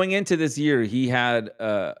 going into this year, he had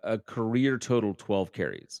a career total 12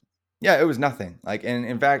 carries. Yeah, it was nothing. Like, and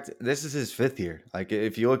in fact, this is his 5th year. Like,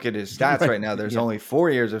 if you look at his stats Right. right now, there's Yeah. only 4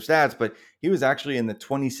 years of stats, but he was actually in the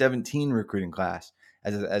 2017 recruiting class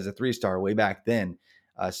as a 3-star way back then.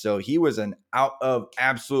 So he was an out of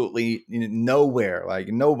absolutely nowhere. Like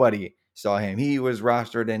nobody saw him. He was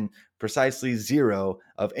rostered in precisely 0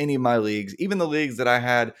 of any of my leagues, even the leagues that I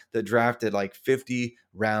had that drafted like 50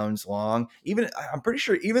 rounds long. Even I'm pretty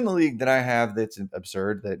sure even the league that I have that's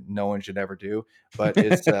absurd that no one should ever do, but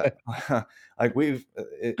it's like we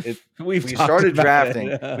Talked started about drafting.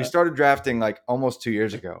 it. We started drafting like almost 2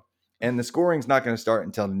 years ago, and the scoring's not going to start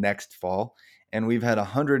until next fall. And we've had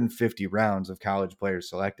 150 rounds of college players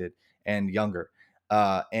selected and younger,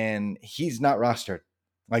 and he's not rostered.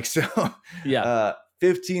 Like so, Yeah.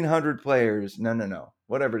 1,500 players. No,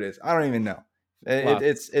 whatever it is, I don't even know.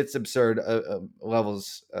 Lots. It's absurd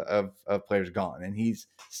levels of players gone, and he's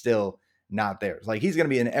still not there. Like he's going to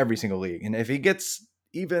be in every single league, and if he gets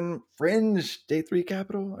even fringe day 3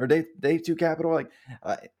 capital or day 2 capital, like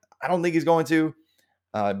I don't think he's going to,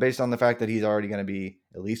 based on the fact that he's already going to be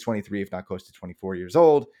at least 23, if not close to 24 years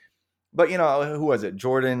old. But who was it?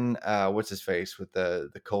 Jordan, what's his face with the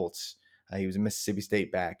Colts? He was a Mississippi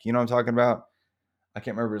State back. You know what I'm talking about? I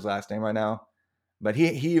can't remember his last name right now, but he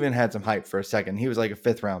even had some hype for a second. He was like a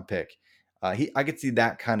 5th round pick. I could see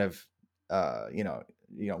that kind of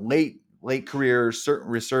late career certain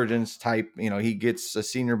resurgence type. He gets a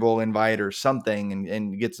Senior Bowl invite or something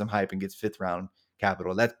and gets some hype and gets 5th round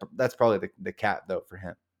capital. That's probably the cap though for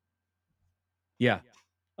him. Yeah.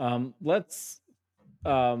 Let's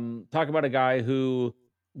talk about a guy who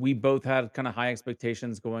we both had kind of high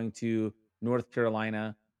expectations going to North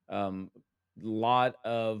Carolina. Lot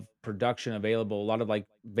of production available, a lot of like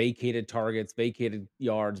vacated targets, vacated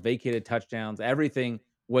yards, vacated touchdowns. Everything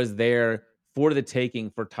was there for the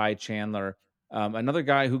taking for Ty Chandler. Another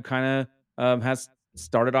guy who kind of has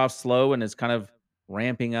started off slow and is kind of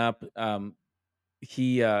ramping up.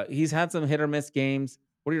 He's had some hit or miss games.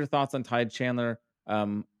 What are your thoughts on Ty Chandler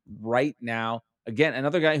right now? Again,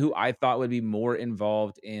 another guy who I thought would be more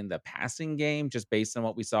involved in the passing game, just based on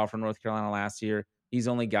what we saw from North Carolina last year. He's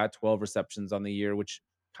only got 12 receptions on the year, which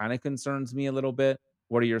kind of concerns me a little bit.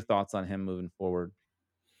 What are your thoughts on him moving forward?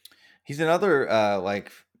 He's another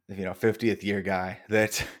 50th year guy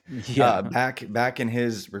that Yeah. back in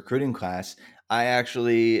his recruiting class. I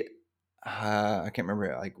actually I can't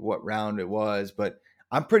remember like what round it was, but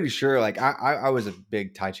I'm pretty sure like I was a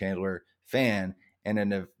big Ty Chandler fan, and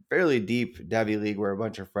in a fairly deep Devy league where a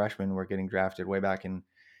bunch of freshmen were getting drafted way back in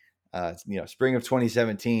spring of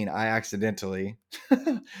 2017, I accidentally,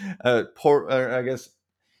 I guess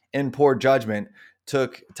in poor judgment,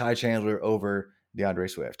 took Ty Chandler over DeAndre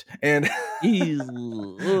Swift. And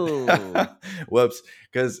whoops,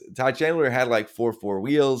 because Ty Chandler had like 4.4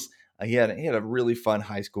 wheels. He had a really fun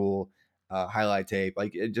high school highlight tape.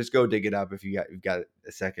 Like, just go dig it up if you've got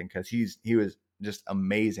a second, because he was just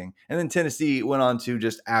amazing. And then Tennessee went on to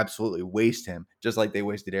just absolutely waste him, just like they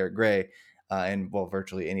wasted Eric Gray, and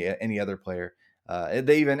virtually any other player.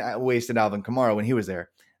 They even wasted Alvin Kamara when he was there.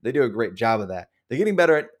 They do a great job of that. They're getting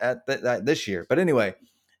better at that this year. But anyway,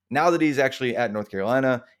 now that he's actually at North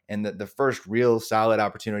Carolina, and the first real solid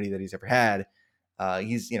opportunity that he's ever had,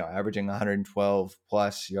 he's averaging 112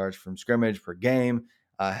 plus yards from scrimmage per game.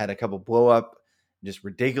 Had a couple blow up, just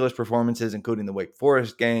ridiculous performances, including the Wake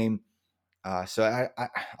Forest game. So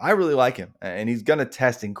I really like him, and he's going to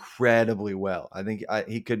test incredibly well. I think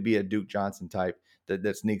he could be a Duke Johnson type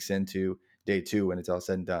that sneaks into day 2 when it's all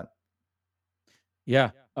said and done.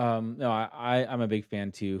 Yeah. No, I'm a big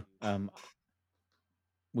fan too.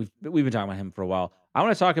 We've been talking about him for a while. I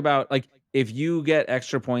want to talk about, like, if you get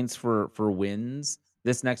extra points for wins,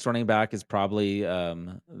 this next running back is probably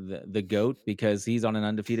the GOAT, because he's on an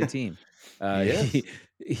undefeated team. Yes.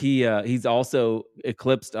 He's also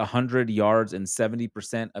eclipsed 100 yards in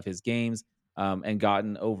 70% of his games, and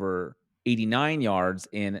gotten over 89 yards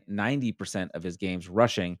in 90% of his games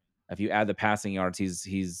rushing. If you add the passing yards,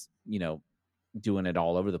 he's doing it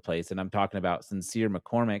all over the place. And I'm talking about Sincere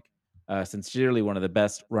McCormick, sincerely one of the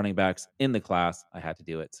best running backs in the class. I had to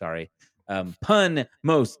do it. Sorry. Pun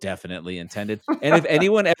most definitely intended. And if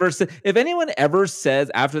anyone ever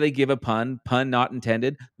says after they give a pun not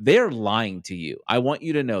intended, they're lying to you. I want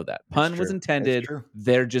you to know that pun was intended.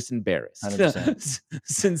 They're just embarrassed. 100%.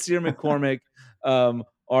 Sincere McCormick,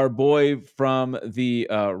 our boy from the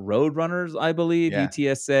Roadrunners, I believe, Yeah.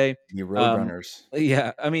 UTSA. You Roadrunners.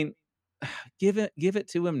 Yeah, I mean, give it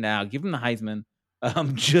to him now. Give him the Heisman,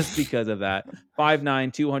 just because of that.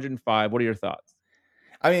 5'9", 205. What are your thoughts?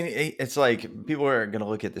 I mean, it's like people are going to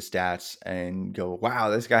look at the stats and go,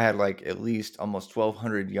 wow, this guy had like at least almost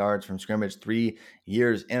 1,200 yards from scrimmage 3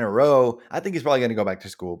 years in a row. I think he's probably going to go back to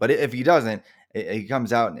school. But if he doesn't, he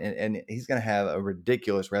comes out and he's going to have a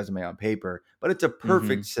ridiculous resume on paper. But it's a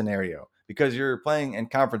perfect scenario because you're playing in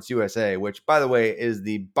Conference USA, which, by the way, is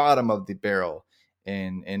the bottom of the barrel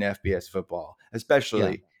in FBS football,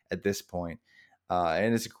 especially at this point.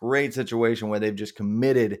 And it's a great situation where they've just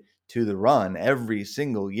committed to the run every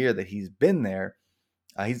single year that he's been there.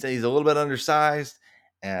 He's a little bit undersized.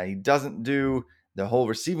 He doesn't do the whole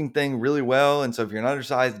receiving thing really well. And so if you're an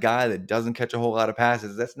undersized guy that doesn't catch a whole lot of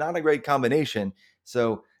passes, that's not a great combination.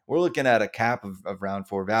 So we're looking at a cap of round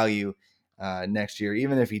 4 value next year,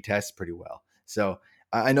 even if he tests pretty well. So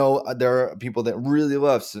I know there are people that really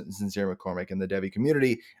love Sincere McCormick in the Devy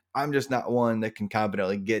community. I'm just not one that can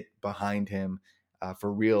confidently get behind him for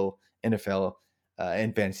real NFL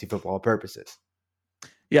and fantasy football purposes.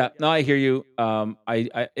 Yeah, no, I hear you.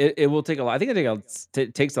 It will take a lot. I think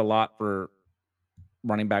it takes a lot for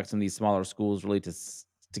running backs in these smaller schools really to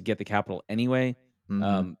get the capital anyway.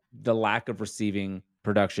 The lack of receiving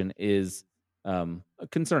production is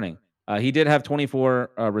concerning. He did have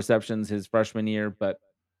 24 receptions his freshman year, but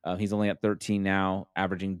he's only at 13 now,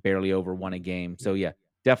 averaging barely over 1 a game. So yeah,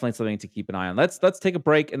 definitely something to keep an eye on. Let's take a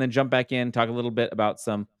break and then jump back in, talk a little bit about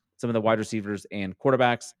some of the wide receivers and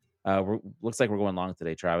quarterbacks. Looks like we're going long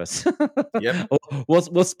today, Travis. Yep.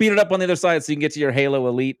 We'll speed it up on the other side so you can get to your Halo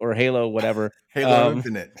Elite or Halo whatever. Halo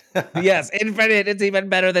Infinite. Yes, Infinite. It's even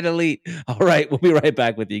better than Elite. All right, we'll be right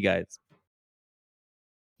back with you guys.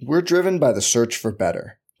 We're driven by the search for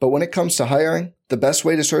better. But when it comes to hiring, the best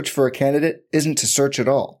way to search for a candidate isn't to search at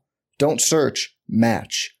all. Don't search,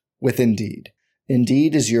 match with Indeed.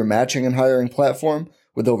 Indeed is your matching and hiring platform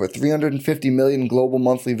with over 350 million global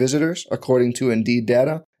monthly visitors, according to Indeed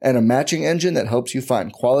data, and a matching engine that helps you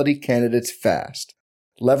find quality candidates fast.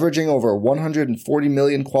 Leveraging over 140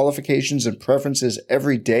 million qualifications and preferences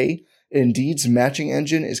every day, Indeed's matching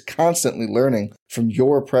engine is constantly learning from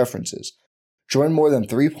your preferences. Join more than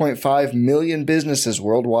 3.5 million businesses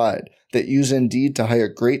worldwide that use Indeed to hire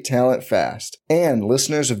great talent fast. And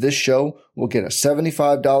listeners of this show will get a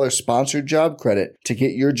 $75 sponsored job credit to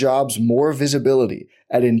get your jobs more visibility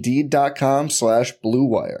at Indeed.com/Blue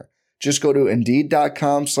Wire. Just go to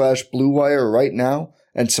Indeed.com/Blue Wire right now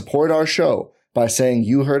and support our show by saying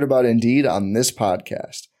you heard about Indeed on this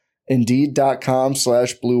podcast.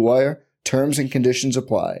 Indeed.com/Blue Wire. Terms and conditions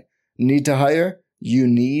apply. Need to hire? You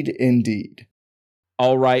need Indeed.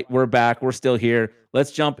 All right, we're back. We're still here.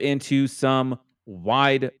 Let's jump into some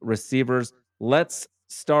wide receivers. Let's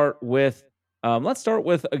start with Let's start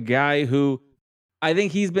with a guy who I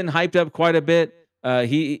think he's been hyped up quite a bit.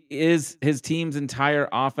 He is his team's entire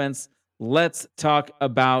offense. Let's talk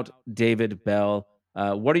about David Bell.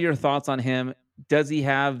 What are your thoughts on him? Does he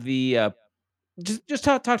have the just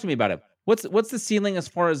talk to me about him. What's the ceiling as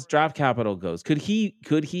far as draft capital goes? Could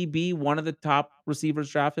he be one of the top receivers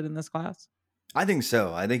drafted in this class? I think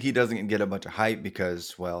so. I think he doesn't get a bunch of hype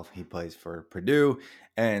because, well, he plays for Purdue,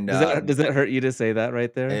 and Does that hurt you to say that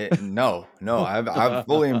right there? no, no, I've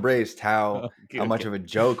fully embraced how Okay, much okay. of a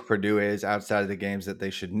joke Purdue is outside of the games that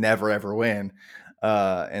they should never ever win,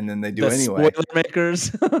 and then they do The anyway. spoiler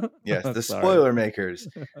makers. Yes, the Sorry. spoiler makers.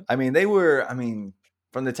 I mean, they were. I mean,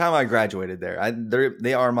 from the time I graduated there,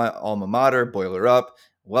 they are my alma mater. Boiler up,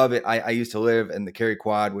 love it. I used to live in the Cary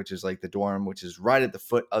Quad, which is like the dorm, which is right at the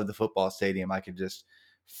foot of the football stadium. I could just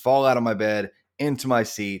fall out of my bed into my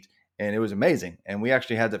seat, and it was amazing. And we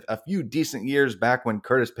actually had a few decent years back when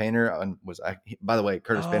Curtis Painter was. By the way,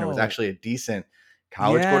 Curtis Painter was Oh, actually a decent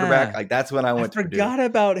college quarterback. yeah. Like that's when I I went to Purdue. forgot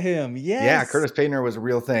about him. Yeah, Yes. Curtis Painter was a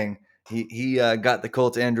real thing. He got the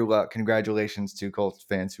Colts Andrew Luck. Congratulations to Colts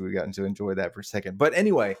fans who gotten to enjoy that for a second. But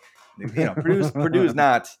anyway, Purdue is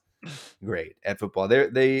not great at football.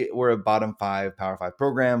 They were a bottom five Power Five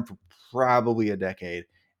program for probably a decade,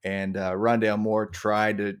 and Rondale Moore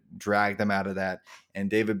tried to drag them out of that, and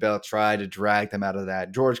David Bell tried to drag them out of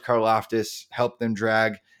that. George Karlaftis helped them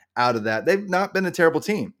drag out of that. They've not been a terrible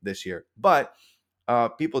team this year, but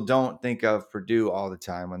people don't think of Purdue all the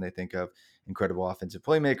time when they think of incredible offensive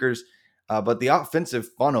playmakers. But the offensive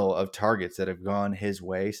funnel of targets that have gone his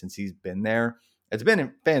way since he's been there, it's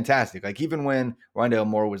been fantastic. Like even when Rondale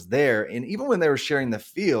Moore was there, and even when they were sharing the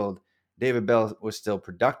field, David Bell was still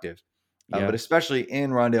productive. But Yeah. especially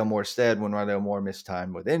in Rondale Moore's stead, when Rondale Moore missed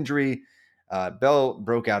time with injury, Bell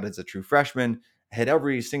broke out as a true freshman, hit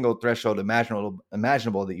every single threshold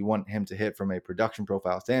imaginable that you want him to hit from a production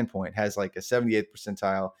profile standpoint. Has like a 78th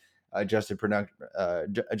percentile adjusted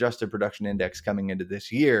production index coming into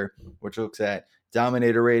this year, which looks at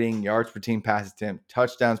dominator rating, yards per team pass attempt,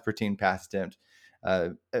 touchdowns per team pass attempt,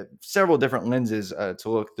 several different lenses to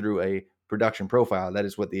look through a production profile. That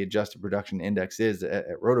is what the adjusted production index is at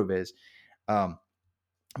RotoViz. Um,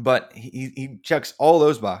 but he checks all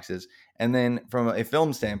those boxes. And then from a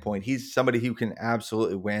film standpoint, he's somebody who can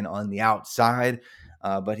absolutely win on the outside,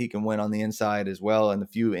 but he can win on the inside as well in the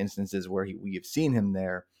few instances where we have seen him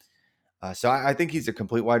there. So I think he's a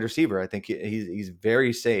complete wide receiver. I think he's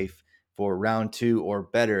very safe for round 2 or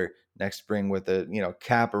better next spring with a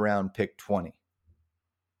cap around pick 20.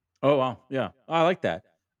 Oh wow, yeah, I like that.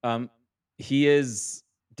 Um, he is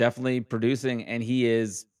definitely producing, and he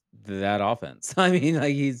is that offense. I mean,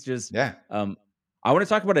 like he's just. Yeah. Um, I want to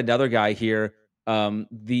talk about another guy here.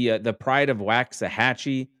 The pride of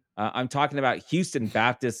Waxahachie. I'm talking about Houston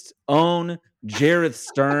Baptist's own Jareth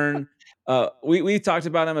Stern. We talked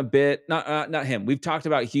about him a bit. Not him. We've talked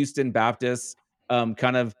about Houston Baptist.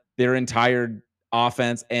 Kind of their entire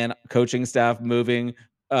offense and coaching staff moving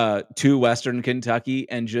to Western Kentucky,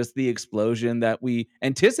 and just the explosion that we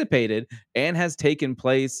anticipated and has taken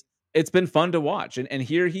place. It's been fun to watch. And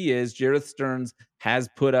here he is. Jareth Stearns has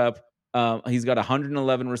put up, he's got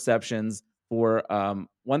 111 receptions for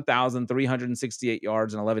 1,368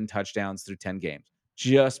 yards and 11 touchdowns through 10 games,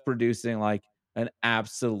 just producing like an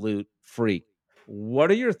absolute freak. What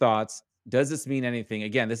are your thoughts? Does this mean anything?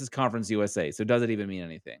 Again, this is Conference USA. So does it even mean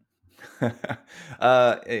anything?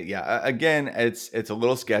 Yeah. Again, it's a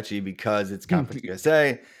little sketchy because it's Conference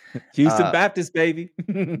USA. Houston Uh, Baptist, baby.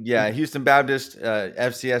 yeah, Houston Baptist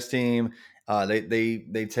FCS team.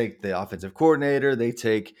 They take the offensive coordinator. They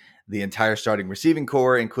take the entire starting receiving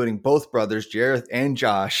core, including both brothers, Jareth and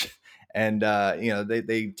Josh, and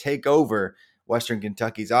they take over Western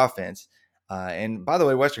Kentucky's offense. And by the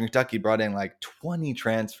way, Western Kentucky brought in like 20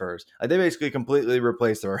 transfers. They basically completely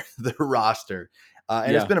replaced their roster,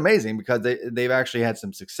 and it's Yeah, been amazing because they've actually had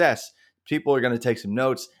some success. People are going to take some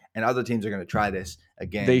notes, and other teams are going to try this they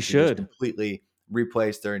again to just should. completely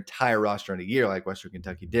replace their entire roster in a year, like Western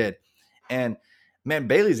Kentucky did. And man,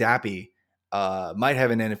 Bailey Zappi might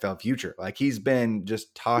have an NFL future. Like he's been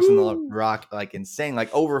just tossing the Woo. rock like insane,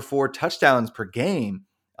 like over 4 touchdowns per game.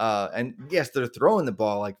 And yes, they're throwing the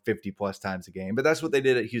ball like 50 plus times a game, but that's what they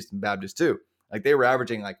did at Houston Baptist too. Like they were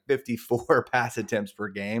averaging like 54 pass attempts per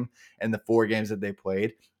game in the 4 games that they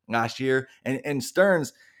played last year. And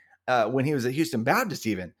Stearns, when he was at Houston Baptist,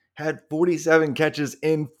 even had 47 catches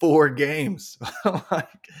in 4 games.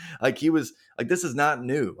 like he was like, this is not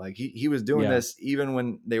new. Like he was doing Yeah. this even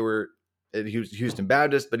when they were at Houston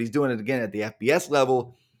Baptist, but he's doing it again at the FBS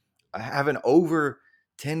level, having over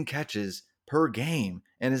 10 catches per game,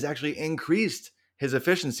 and has actually increased his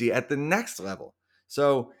efficiency at the next level.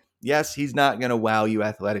 So, yes, he's not going to wow you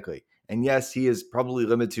athletically. And yes, he is probably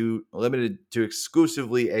limited to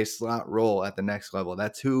exclusively a slot role at the next level.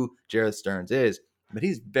 That's who Jared Stearns is. But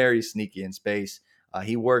he's very sneaky in space.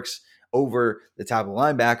 He works over the top of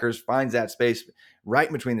linebackers, finds that space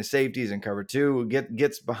right between the safeties and cover two,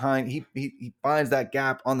 gets behind. He finds that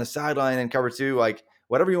gap on the sideline and cover two. Like,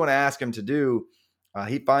 whatever you want to ask him to do,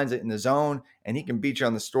 he finds it in the zone, and he can beat you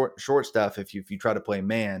on the short stuff if you try to play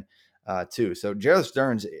man too. So Jared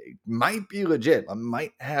Stearns might be legit. I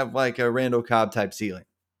might have like a Randall Cobb type ceiling.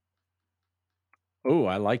 Oh,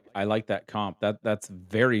 I like that comp. That's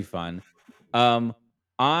very fun. Um,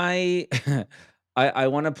 I I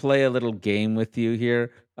want to play a little game with you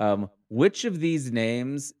here. Which of these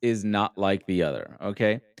names is not like the other?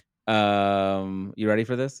 Okay. You ready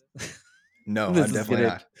for this? No, I'm This is definitely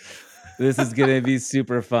gonna not. this is gonna be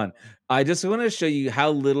super fun. I just want to show you how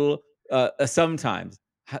little sometimes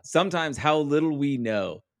how little we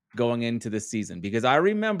know going into the season, because I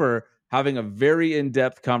remember having a very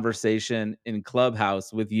in-depth conversation in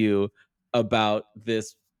Clubhouse with you about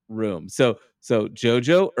this room. So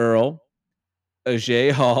JoJo Earl,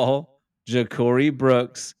 Ajay Hall, Ja'Cory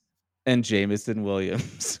Brooks, and Jamison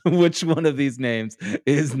Williams. Which one of these names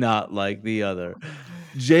is not like the other?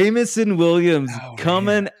 Jamison Williams Oh man.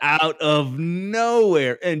 coming out of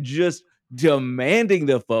nowhere and just demanding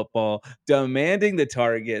the football, demanding the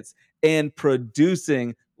targets, and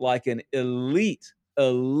producing like an elite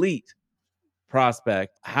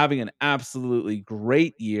prospect, having an absolutely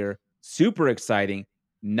great year, super exciting.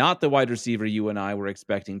 Not the wide receiver you and I were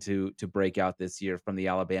expecting to break out this year from the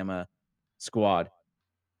Alabama squad.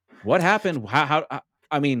 What happened?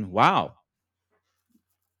 I mean, wow.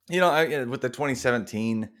 With the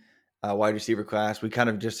 2017 wide receiver class, we kind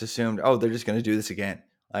of just assumed, oh, they're just going to do this again.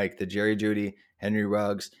 Like the Jerry Jeudy, Henry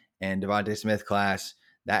Ruggs, and Devontae Smith class,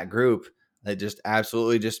 that group that just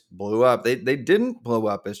absolutely just blew up. They didn't blow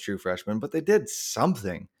up as true freshmen, but they did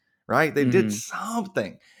something, right? They did Mhm.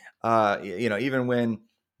 something. Even when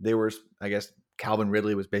they were, I guess Calvin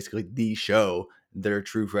Ridley was basically the show their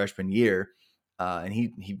true freshman year, and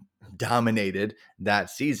he dominated that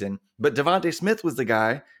season. But Devontae Smith was the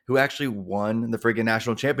guy who actually won the freaking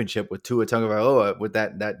national championship with Tua Tagovailoa with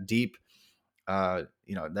that deep, I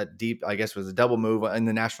guess was a double move in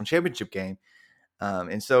the national championship game.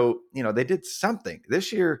 And so, they did something.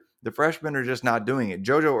 This year, the freshmen are just not doing it.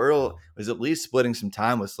 JoJo Earl was at least splitting some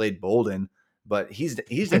time with Slade Bolden, but he's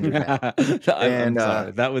injured now. I'm And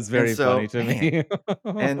sorry. That was and very funny so, to man, me.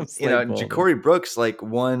 and Slade Bolden. Ja'Cory Brooks like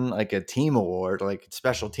won like a team award, like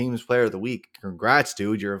special teams player of the week. Congrats,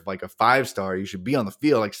 dude! You're like a 5-star. You should be on the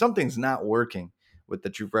field. Like something's not working with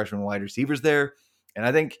the true freshman wide receivers there. And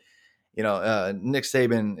I think Nick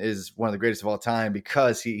Saban is one of the greatest of all time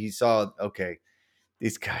because he saw, okay,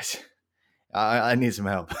 these guys, I need some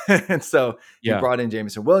help, and so he Yeah. brought in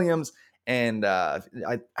Jamison Williams. And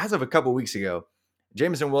as of a couple weeks ago,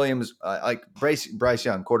 Jamison Williams, like Bryce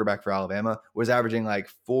Young, quarterback for Alabama, was averaging like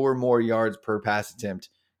 4 more yards per pass attempt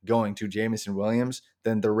going to Jamison Williams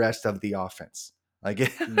than the rest of the offense. Like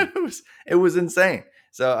Mm. it was insane.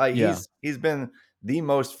 So Yeah. he's been the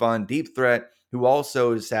most fun deep threat who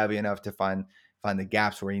also is savvy enough to find the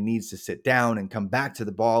gaps where he needs to sit down and come back to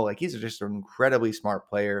the ball. Like he's just an incredibly smart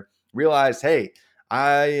player. Realized, hey,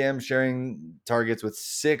 I am sharing targets with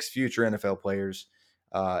 6 future NFL players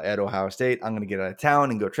at Ohio State. I'm going to get out of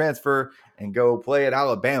town and go transfer and go play at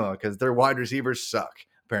Alabama because their wide receivers suck,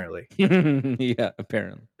 apparently. Yeah,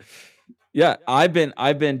 apparently. Yeah, I've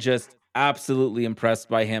been just absolutely impressed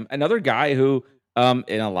by him. Another guy who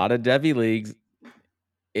in a lot of Devy leagues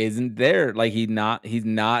isn't there. Like he's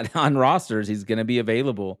not on rosters. He's going to be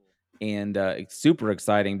available, and it's super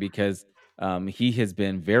exciting because he has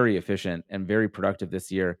been very efficient and very productive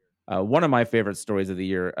this year. One of my favorite stories of the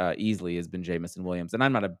year easily has been Jamison Williams, and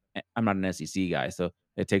I'm not an SEC guy, so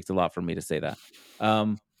it takes a lot for me to say that.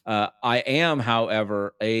 I am,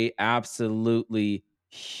 however, a absolutely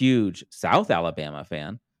huge South Alabama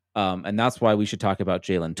fan. And that's why we should talk about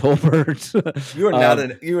Jalen Tolbert. You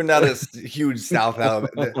are not a huge South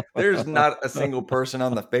Alabama. There's not a single person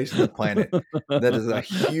on the face of the planet that is a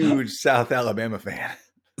huge South Alabama fan.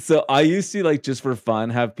 So I used to like just for fun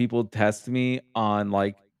have people test me on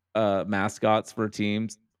like mascots for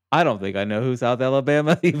teams. I don't think I know who South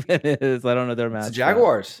Alabama even is. I don't know their It's the mascot.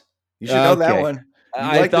 Jaguars. You should know that Okay. one. You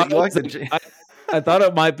I like the thought you it like was the. I thought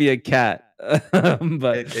it might be a cat.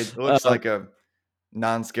 But It looks like a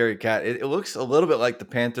non-scary cat. It looks a little bit like the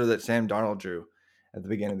panther that Sam Darnold drew at the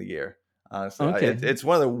beginning of the year. Honestly, okay. it's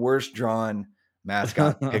one of the worst drawn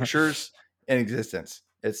mascot pictures in existence.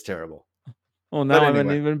 It's terrible. Well, But now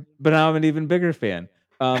anyway, now I'm an even bigger fan.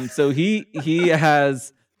 So he's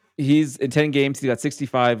in 10 games, he got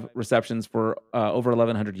 65 receptions for over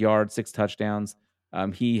 1,100 yards, 6 touchdowns.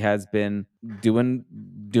 He has been doing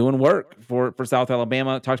doing work for South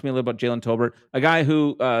Alabama. Talk to me a little about Jalen Tolbert, a guy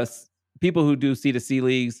who people who do C2C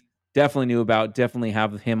leagues definitely knew about, definitely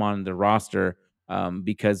have him on the roster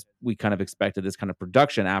because we kind of expected this kind of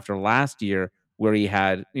production after last year where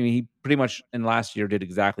he pretty much in last year did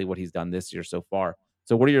exactly what he's done this year so far.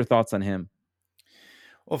 So what are your thoughts on him?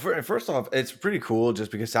 well, first off, it's pretty cool just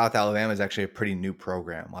because South Alabama is actually a pretty new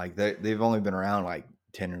program. Like they've only been around like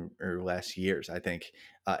 10 or less years, I think,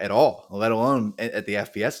 at all, let alone at the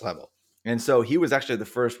FBS level. And so he was actually the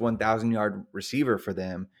first 1,000-yard receiver for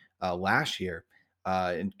them last year,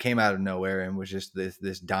 and came out of nowhere and was just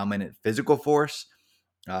this dominant physical force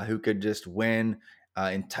who could just win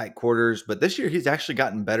in tight quarters. But this year, he's actually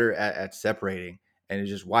gotten better at separating and is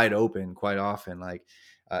just wide open quite often.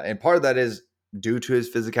 And part of that is due to his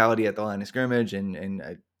physicality at the line of scrimmage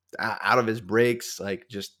and out of his breaks, like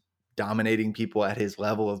just dominating people at his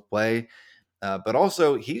level of play. But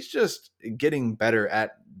also, he's just getting better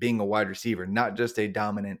at being a wide receiver, not just a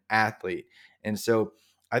dominant athlete. And so,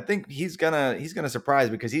 I think he's gonna surprise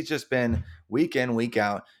because he's just been week in week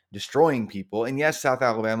out destroying people. And yes, South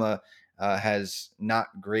Alabama has not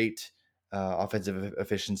great offensive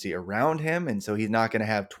efficiency around him, and so he's not going to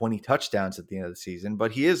have 20 touchdowns at the end of the season.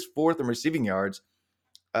 But he is fourth in receiving yards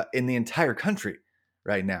in the entire country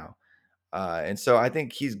right now. And so I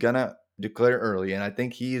think he's gonna declare early, and I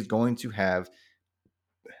think he is going to have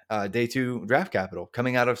day two draft capital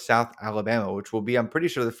coming out of South Alabama, which will be, I'm pretty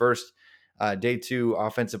sure, the first day two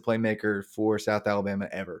offensive playmaker for South Alabama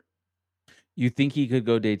ever. You think he could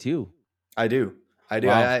go day two? I do. I do.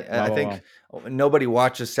 Wow. I think nobody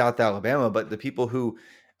watches South Alabama, but the people who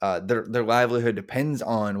their livelihood depends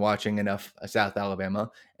on watching enough South Alabama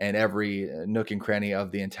and every nook and cranny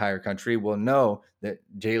of the entire country will know that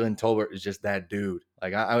Jalen Tolbert is just that dude.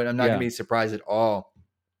 Like I'm not going to be surprised at all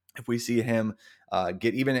if we see him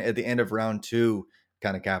get even at the end of round 2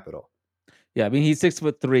 kind of capital. Yeah, I mean he's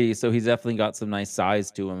 6'3", so he's definitely got some nice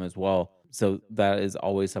size to him as well. So that is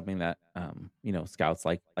always something that scouts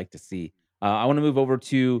like to see. I want to move over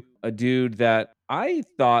to a dude that I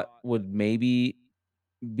thought would maybe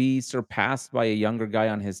be surpassed by a younger guy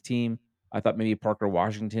on his team. I thought maybe Parker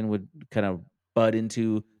Washington would kind of bud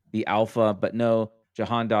into the alpha, but no.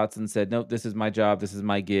 Jahan Dotson said, "Nope, this is my job. This is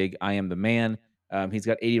my gig. I am the man." He's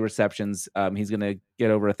got 80 receptions. He's going to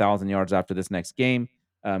get over 1,000 yards after this next game.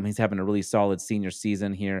 He's having a really solid senior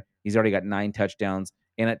season here. He's already got 9 touchdowns,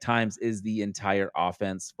 and at times is the entire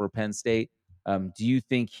offense for Penn State. Do you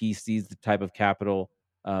think he sees the type of capital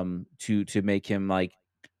to make him like?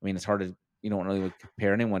 I mean, it's hard to don't really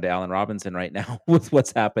compare anyone to Allen Robinson right now with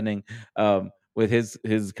what's happening with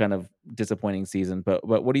his kind of disappointing season. But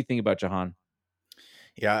what do you think about Jahan?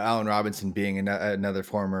 Yeah, Allen Robinson being another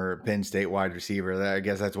former Penn State wide receiver. I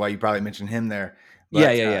guess that's why you probably mentioned him there.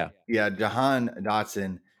 But yeah, Jahan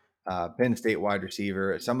Dotson, Penn State wide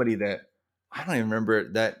receiver, somebody that I don't even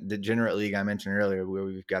remember that degenerate league I mentioned earlier where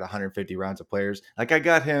we've got 150 rounds of players. Like I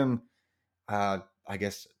got him, I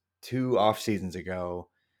guess 2 off seasons ago.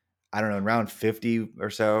 I don't know, around 50 or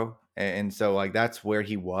so. And so like that's where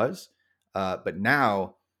he was. But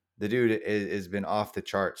now the dude has been off the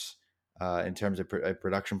charts in terms of a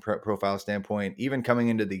production profile standpoint. Even coming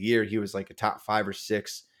into the year, he was like a top 5 or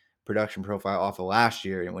 6 production profile off of last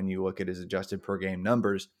year. And when you look at his adjusted per game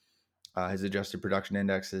numbers, his adjusted production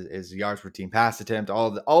index is yards per team pass attempt,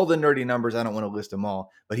 all the nerdy numbers. I don't want to list them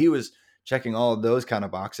all, but he was checking all of those kind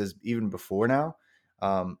of boxes even before now.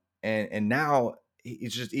 And now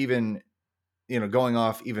he's just even, going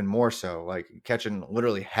off even more so, like catching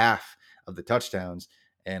literally half of the touchdowns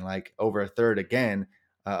and like over a third again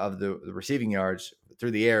of the receiving yards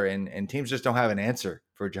through the air. And teams just don't have an answer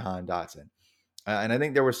for Jahan Dotson. And I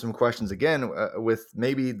think there were some questions again with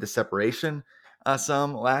maybe the separation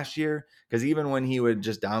some last year, because even when he would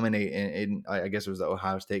just dominate in, I guess it was the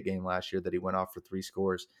Ohio State game last year that he went off for 3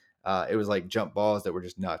 scores. It was like jump balls that were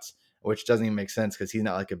just nuts, which doesn't even make sense because he's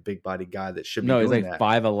not like a big body guy that should be doing that. No, he's like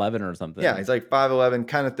 5'11" or something. Yeah, he's like 5'11",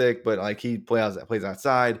 kind of thick, but like he plays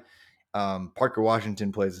outside. Parker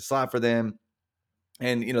Washington plays the slot for them.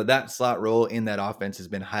 And, that slot role in that offense has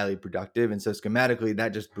been highly productive. And so schematically,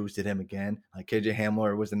 that just boosted him again. Like KJ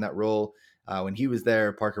Hamler was in that role. When he was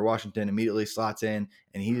there, Parker Washington immediately slots in,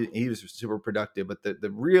 and he was super productive. But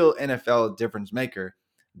the real NFL difference maker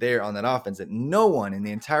there on that offense that no one in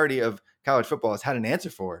the entirety of college football has had an answer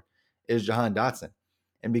for is Jahan Dotson.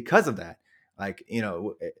 And because of that, like,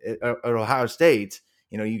 at Ohio State,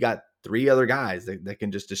 you got three other guys that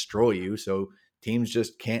can just destroy you. So teams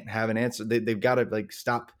just can't have an answer. They've got to like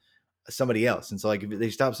stop somebody else. And so like if they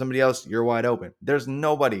stop somebody else, you're wide open. There's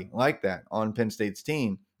nobody like that on Penn State's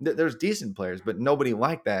team. There's decent players, but nobody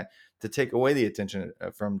like that to take away the attention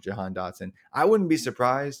from Jahan Dotson. I wouldn't be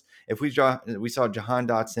surprised if we saw Jahan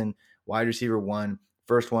Dotson, wide receiver 1,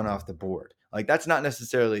 first one off the board. Like that's not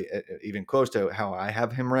necessarily even close to how I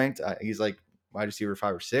have him ranked. He's like wide receiver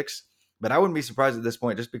 5 or 6, but I wouldn't be surprised at this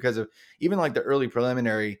point just because of even like the early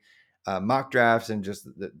preliminary mock drafts and just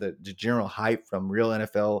the general hype from real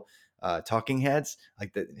NFL talking heads.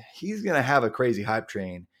 Like that, he's going to have a crazy hype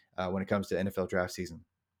train when it comes to NFL draft season.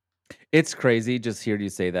 It's crazy just hear you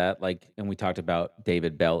say that, like, and we talked about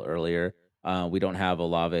David Bell earlier. We don't have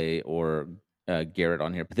Olave or Garrett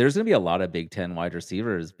on here, but there's going to be a lot of Big Ten wide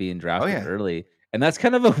receivers being Oh drafted yeah, early, and that's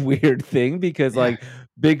kind of a weird thing because yeah, like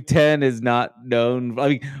Big Ten is not known. I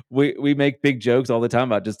mean, we make big jokes all the time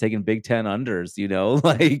about just taking Big Ten unders,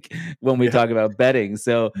 like when we yeah. talk about betting.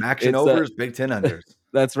 So Action it's overs, Big Ten unders.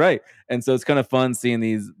 that's right, and so it's kind of fun seeing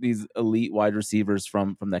these elite wide receivers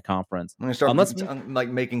from that conference. I'm gonna Let's start like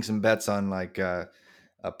making some bets on like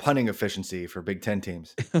punting efficiency for Big Ten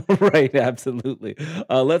teams. Right, absolutely.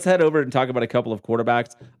 Let's head over and talk about a couple of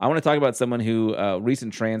quarterbacks. I want to talk about someone who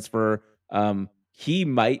recent transfer. He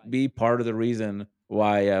might be part of the reason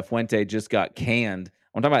why Fuente just got canned.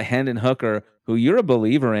 I'm talking about Hendon Hooker, who you're a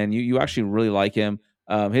believer in. You actually really like him.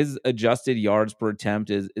 His adjusted yards per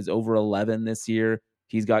attempt is over 11 this year.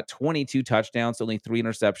 He's got 22 touchdowns, only 3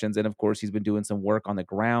 interceptions, and of course, he's been doing some work on the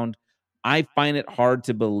ground. I find it hard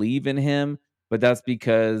to believe in him, but that's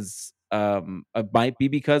because it might be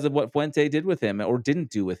because of what Fuente did with him or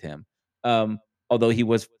didn't do with him. Um, Although he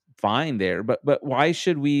was fine there, but why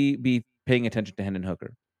should we be paying attention to Hendon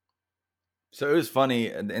Hooker? So it was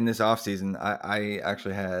funny in this offseason. I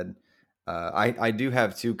actually had I do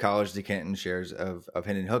have 2 college to Canton shares of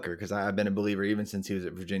Hendon Hooker because I've been a believer even since he was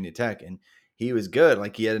at Virginia Tech, and he was good.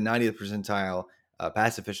 Like he had a 90th percentile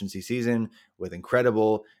pass efficiency season with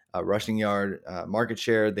incredible rushing yard market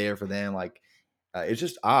share there for them. Like it's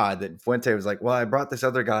just odd that Fuente was like, well, I brought this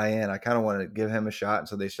other guy in. I kind of want to give him a shot. And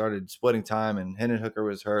so they started splitting time, and Hendon Hooker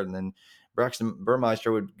was hurt. And then Braxton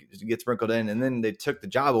Burmeister would get sprinkled in. And then they took the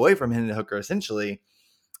job away from Hendon Hooker, essentially.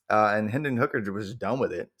 And Hendon Hooker was done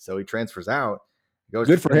with it. So he transfers out. Goes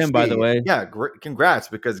Good to for him, by the Tennessee. way. Yeah, congrats,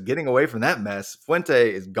 because getting away from that mess,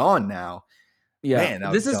 Fuente is gone now. Yeah, Man,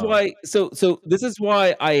 that was this is dumb. why. So this is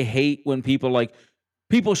why I hate when people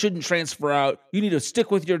shouldn't transfer out. You need to stick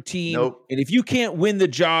with your team, Nope. and if you can't win the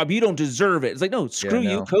job, you don't deserve it. It's like no, screw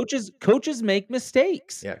you. no. Coaches make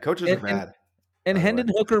mistakes. Yeah, coaches are bad. And by the way. Hendon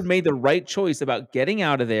Hooker made the right choice about getting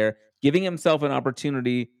out of there, giving himself an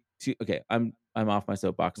opportunity to. Okay, I'm off my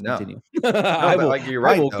soapbox. No. Continue. No, but like you're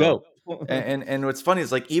right, I will though. go. And what's funny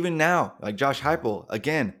is like even now, like Josh Heupel,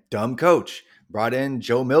 again, dumb coach, brought in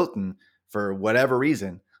Joe Milton for whatever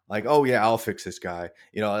reason. Like, oh yeah, I'll fix this guy.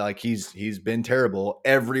 Like he's been terrible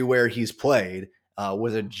everywhere he's played.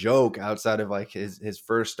 Was a joke outside of like his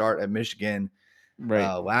first start at Michigan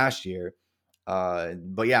Right. last year.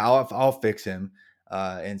 But yeah, I'll fix him.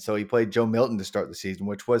 And so he played Joe Milton to start the season,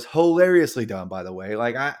 which was hilariously done, by the way.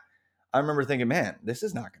 Like I remember thinking, man, this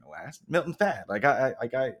is not going to last. Milton's bad. Like I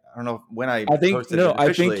don't know when I posted it I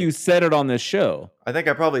officially. think you said it on this show. I think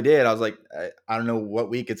I probably did. I was like, I don't know what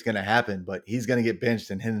week it's going to happen, but he's going to get benched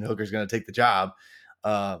and Hendon Hooker's going to take the job.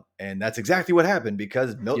 And that's exactly what happened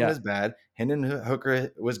because Milton is bad. Hendon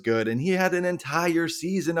Hooker was good, and he had an entire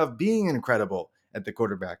season of being incredible at the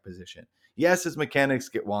quarterback position. Yes, his mechanics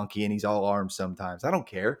get wonky and he's all arms sometimes. I don't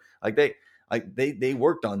care. They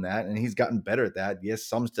worked on that, and he's gotten better at that. Yes,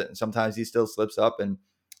 sometimes he still slips up and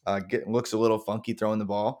looks a little funky throwing the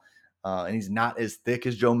ball. And he's not as thick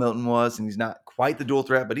as Joe Milton was, and he's not quite the dual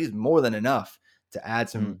threat, but he's more than enough to add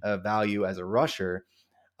some value as a rusher.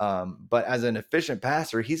 But as an efficient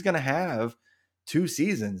passer, he's going to have 2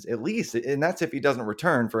 seasons at least, and that's if he doesn't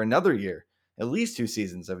return for another year. At least 2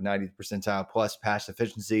 seasons of 90th percentile plus pass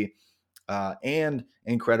efficiency. And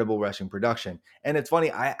incredible rushing production. And it's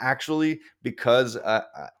funny, I actually, because I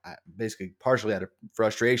basically partially out of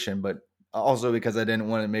frustration, but also because I didn't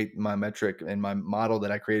want to make my metric and my model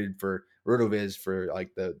that I created for RotoViz for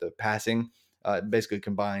like the passing, basically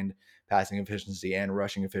combined passing efficiency and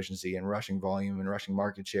rushing volume and rushing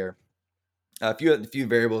market share. A few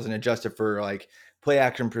variables and adjusted for like play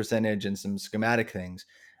action percentage and some schematic things.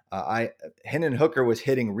 Hendon Hooker was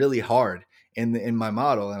hitting really hard in my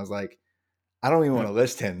model, and I was like, I don't even want to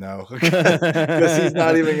list him though, because he's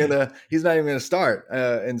not even gonna start.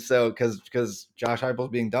 And so because Josh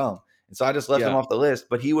Heupel's being dumb, and so I just left him off the list.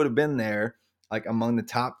 But he would have been there like among the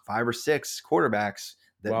top 5 or 6 quarterbacks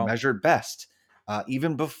that Wow. measured best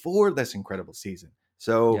even before this incredible season.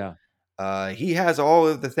 So Yeah. he has all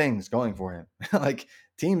of the things going for him. Like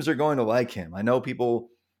teams are going to like him. I know people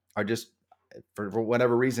are just for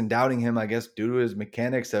whatever reason doubting him. I guess due to his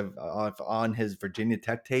mechanics of on his Virginia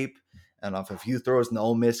Tech tape and off a few throws in the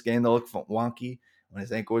Ole Miss game that look wonky when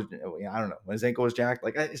his ankle was. I don't know when his ankle was jacked.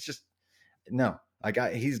 Like it's just no. Like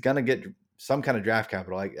he's gonna get some kind of draft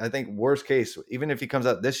capital. Like I think worst case, even if he comes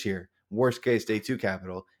out this year, worst case day 2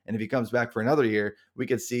 capital, and if he comes back for another year, we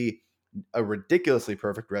could see a ridiculously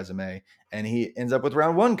perfect resume, and he ends up with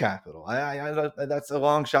round 1 capital. That's a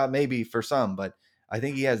long shot maybe for some, but I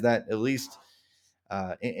think he has that at least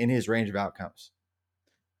in his range of outcomes.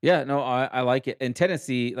 Yeah, no, I like it. In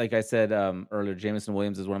Tennessee, like I said earlier, Jameson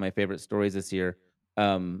Williams is one of my favorite stories this year.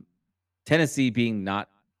 Um, Tennessee being not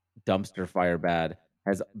dumpster fire bad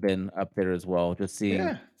has been up there as well. Just seeing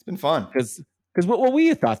Yeah, it's been fun. because what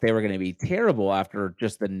we thought they were going to be terrible after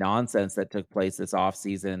just the nonsense that took place this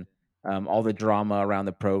offseason, all the drama around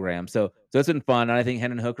the program. So it's been fun, and I think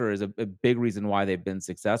Hendon Hooker is a big reason why they've been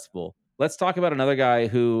successful. Let's talk about another guy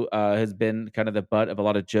who has been kind of the butt of a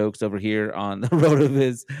lot of jokes over here on the road of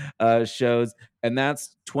his shows, and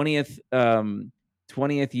that's 20th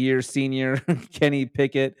year senior Kenny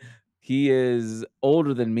Pickett. He is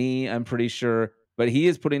older than me, I'm pretty sure, but he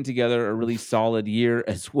is putting together a really solid year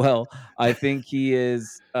as well. I think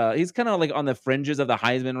he's kind of like on the fringes of the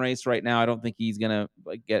Heisman race right now. I don't think he's gonna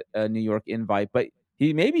like get a New York invite, but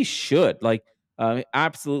he maybe should. Like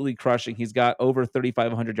absolutely crushing. He's got over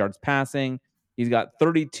 3,500 yards passing. He's got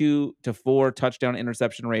 32 to 4 touchdown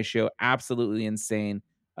interception ratio. Absolutely insane.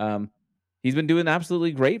 Um, he's been doing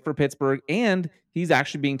absolutely great for Pittsburgh, and he's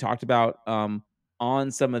actually being talked about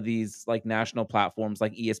on some of these like national platforms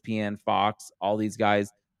like ESPN, Fox, all these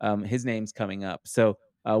guys. His name's coming up. So,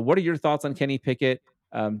 what are your thoughts on Kenny Pickett?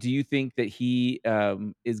 Do you think that he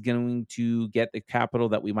is going to get the capital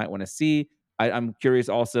that we might want to see? I'm curious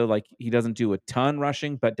also, like, he doesn't do a ton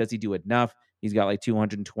rushing, but does he do enough? He's got like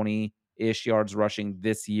 220 ish yards rushing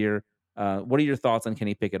this year. What are your thoughts on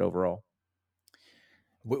Kenny Pickett overall?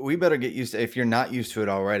 We better get used to, if you're not used to it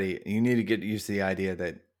already, you need to get used to the idea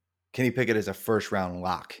that Kenny Pickett is a first round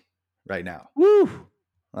lock right now. Woo!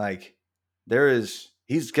 Like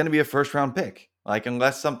he's going to be a first round pick. Like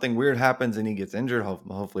unless something weird happens and he gets injured,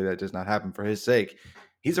 hopefully that does not happen for his sake.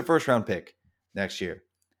 He's a first round pick next year.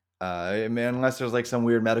 I mean, unless there's like some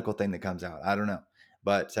weird medical thing that comes out, I don't know.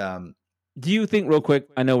 But Do you think, real quick?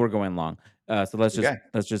 I know we're going long, so okay.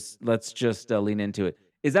 let's just lean into it.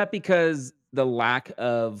 Is that because the lack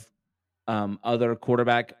of other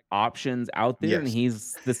quarterback options out there, and Yes.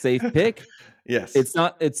 he's the safe pick? Yes. It's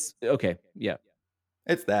not. It's okay. Yeah.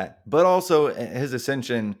 It's that, but also his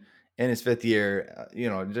ascension in his 5th year,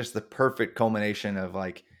 just the perfect culmination of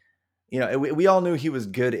like, we all knew he was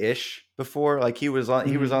good-ish before. Like he was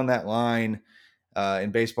on that line.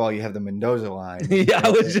 In baseball, you have the Mendoza line. Yeah, I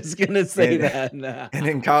was just gonna say that. And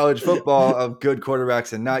in college football, of good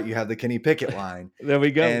quarterbacks and not, you have the Kenny Pickett line. There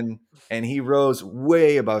we go. And he rose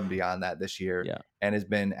way above and beyond that this year, Yeah. and has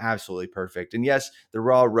been absolutely perfect. And yes, the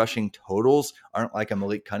raw rushing totals aren't like a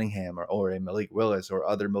Malik Cunningham or a Malik Willis or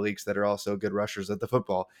other Maliks that are also good rushers at the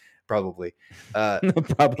football, probably.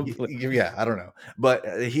 Probably. Yeah, I don't know.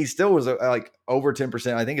 But he still was like over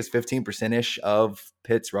 10%. I think it's 15% ish of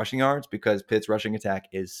Pitt's rushing yards because Pitt's rushing attack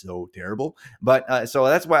is so terrible. But so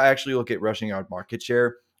that's why I actually look at rushing yard market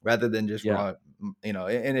share rather than just Yeah. raw,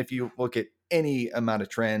 and if you look at any amount of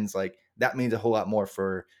trends, like that means a whole lot more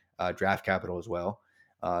for draft capital as well.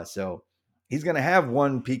 So he's going to have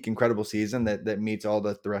one peak incredible season that meets all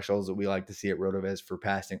the thresholds that we like to see at RotoViz for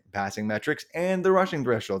passing metrics and the rushing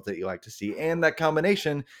thresholds that you like to see. And that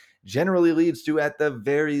combination generally leads to, at the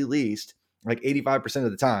very least, like 85%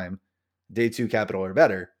 of the time, day 2 capital or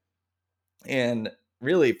better. And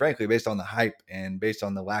really, frankly, based on the hype and based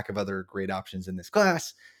on the lack of other great options in this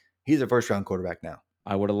class, he's a first round quarterback now.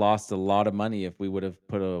 I would have lost a lot of money if we would have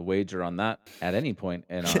put a wager on that at any point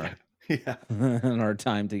in our Yeah. in our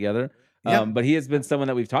time together. Yeah. But he has been someone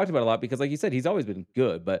that we've talked about a lot because, like you said, he's always been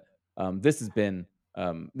good. But this has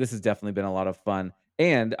definitely been a lot of fun.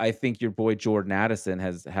 And I think your boy Jordan Addison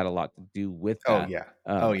has had a lot to do with Oh, that. yeah.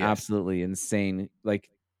 Oh, yes. Absolutely insane. Like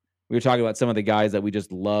we were talking about some of the guys that we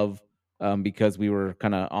just love because we were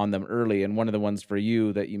kind of on them early. And one of the ones for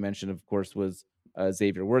you that you mentioned, of course, was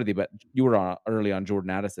Xavier Worthy, but you were early on Jordan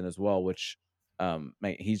Addison as well, which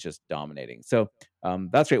man, he's just dominating. So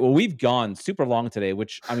that's great. Well, we've gone super long today,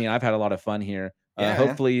 which I mean, I've had a lot of fun here. Yeah,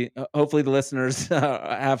 hopefully the listeners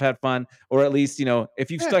have had fun, or at least,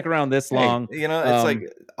 if you've yeah. stuck around this long, It's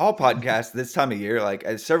like all podcasts this time of year, like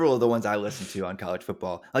several of the ones I listen to on college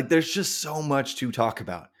football, like there's just so much to talk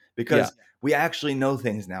about because we actually know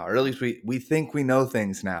things now, or at least we think we know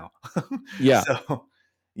things now. yeah, So,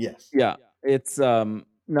 yes. yeah, it's no,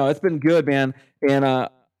 it's been good, man. And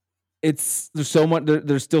there's so much,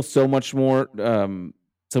 there's still so much more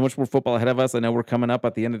football ahead of us. I know we're coming up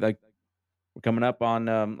at the end of we're coming up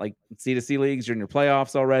on like C2C leagues. You're in your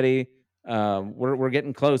playoffs already. We're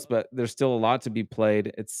getting close, but there's still a lot to be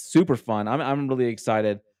played. It's super fun. I'm really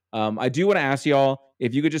excited. I do want to ask y'all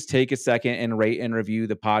if you could just take a second and rate and review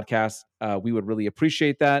the podcast. We would really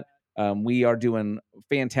appreciate that. We are doing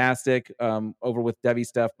fantastic over with Devi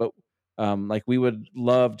stuff, but like we would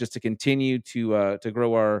love just to continue to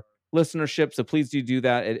grow our listenership. So please do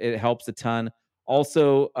that. It helps a ton.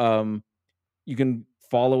 Also, you can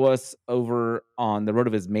follow us over on the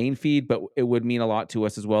RotoViz main feed, but it would mean a lot to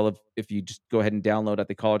us as well if you just go ahead and download at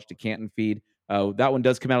the College to Canton feed. That one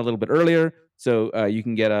does come out a little bit earlier, so you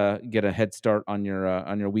can get a head start on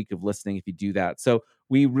your week of listening if you do that. So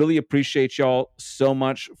we really appreciate y'all so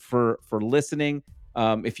much for listening.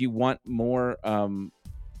 If you want more,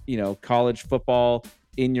 college football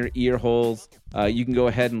in your ear holes, you can go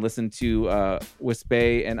ahead and listen to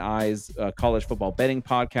Wispe and I's college football betting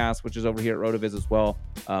podcast, which is over here at RotoViz as well.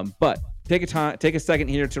 But take a second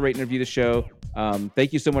here to rate and review the show.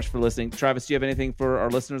 Thank you so much for listening. Travis, do you have anything for our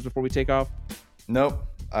listeners before we take off? Nope.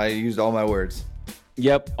 I used all my words.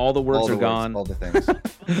 Yep. All the words are gone. All the things.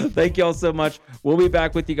 Thank you all so much. We'll be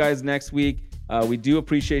back with you guys next week. We do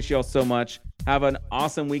appreciate you all so much. Have an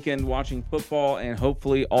awesome weekend watching football, and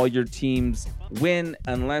hopefully all your teams win,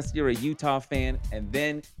 unless you're a Utah fan, and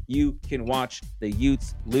then you can watch the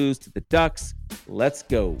Utes lose to the Ducks. Let's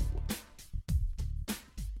go.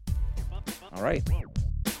 All right.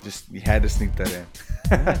 Just, you had to sneak that in.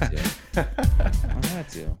 I had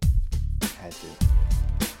to. Had to.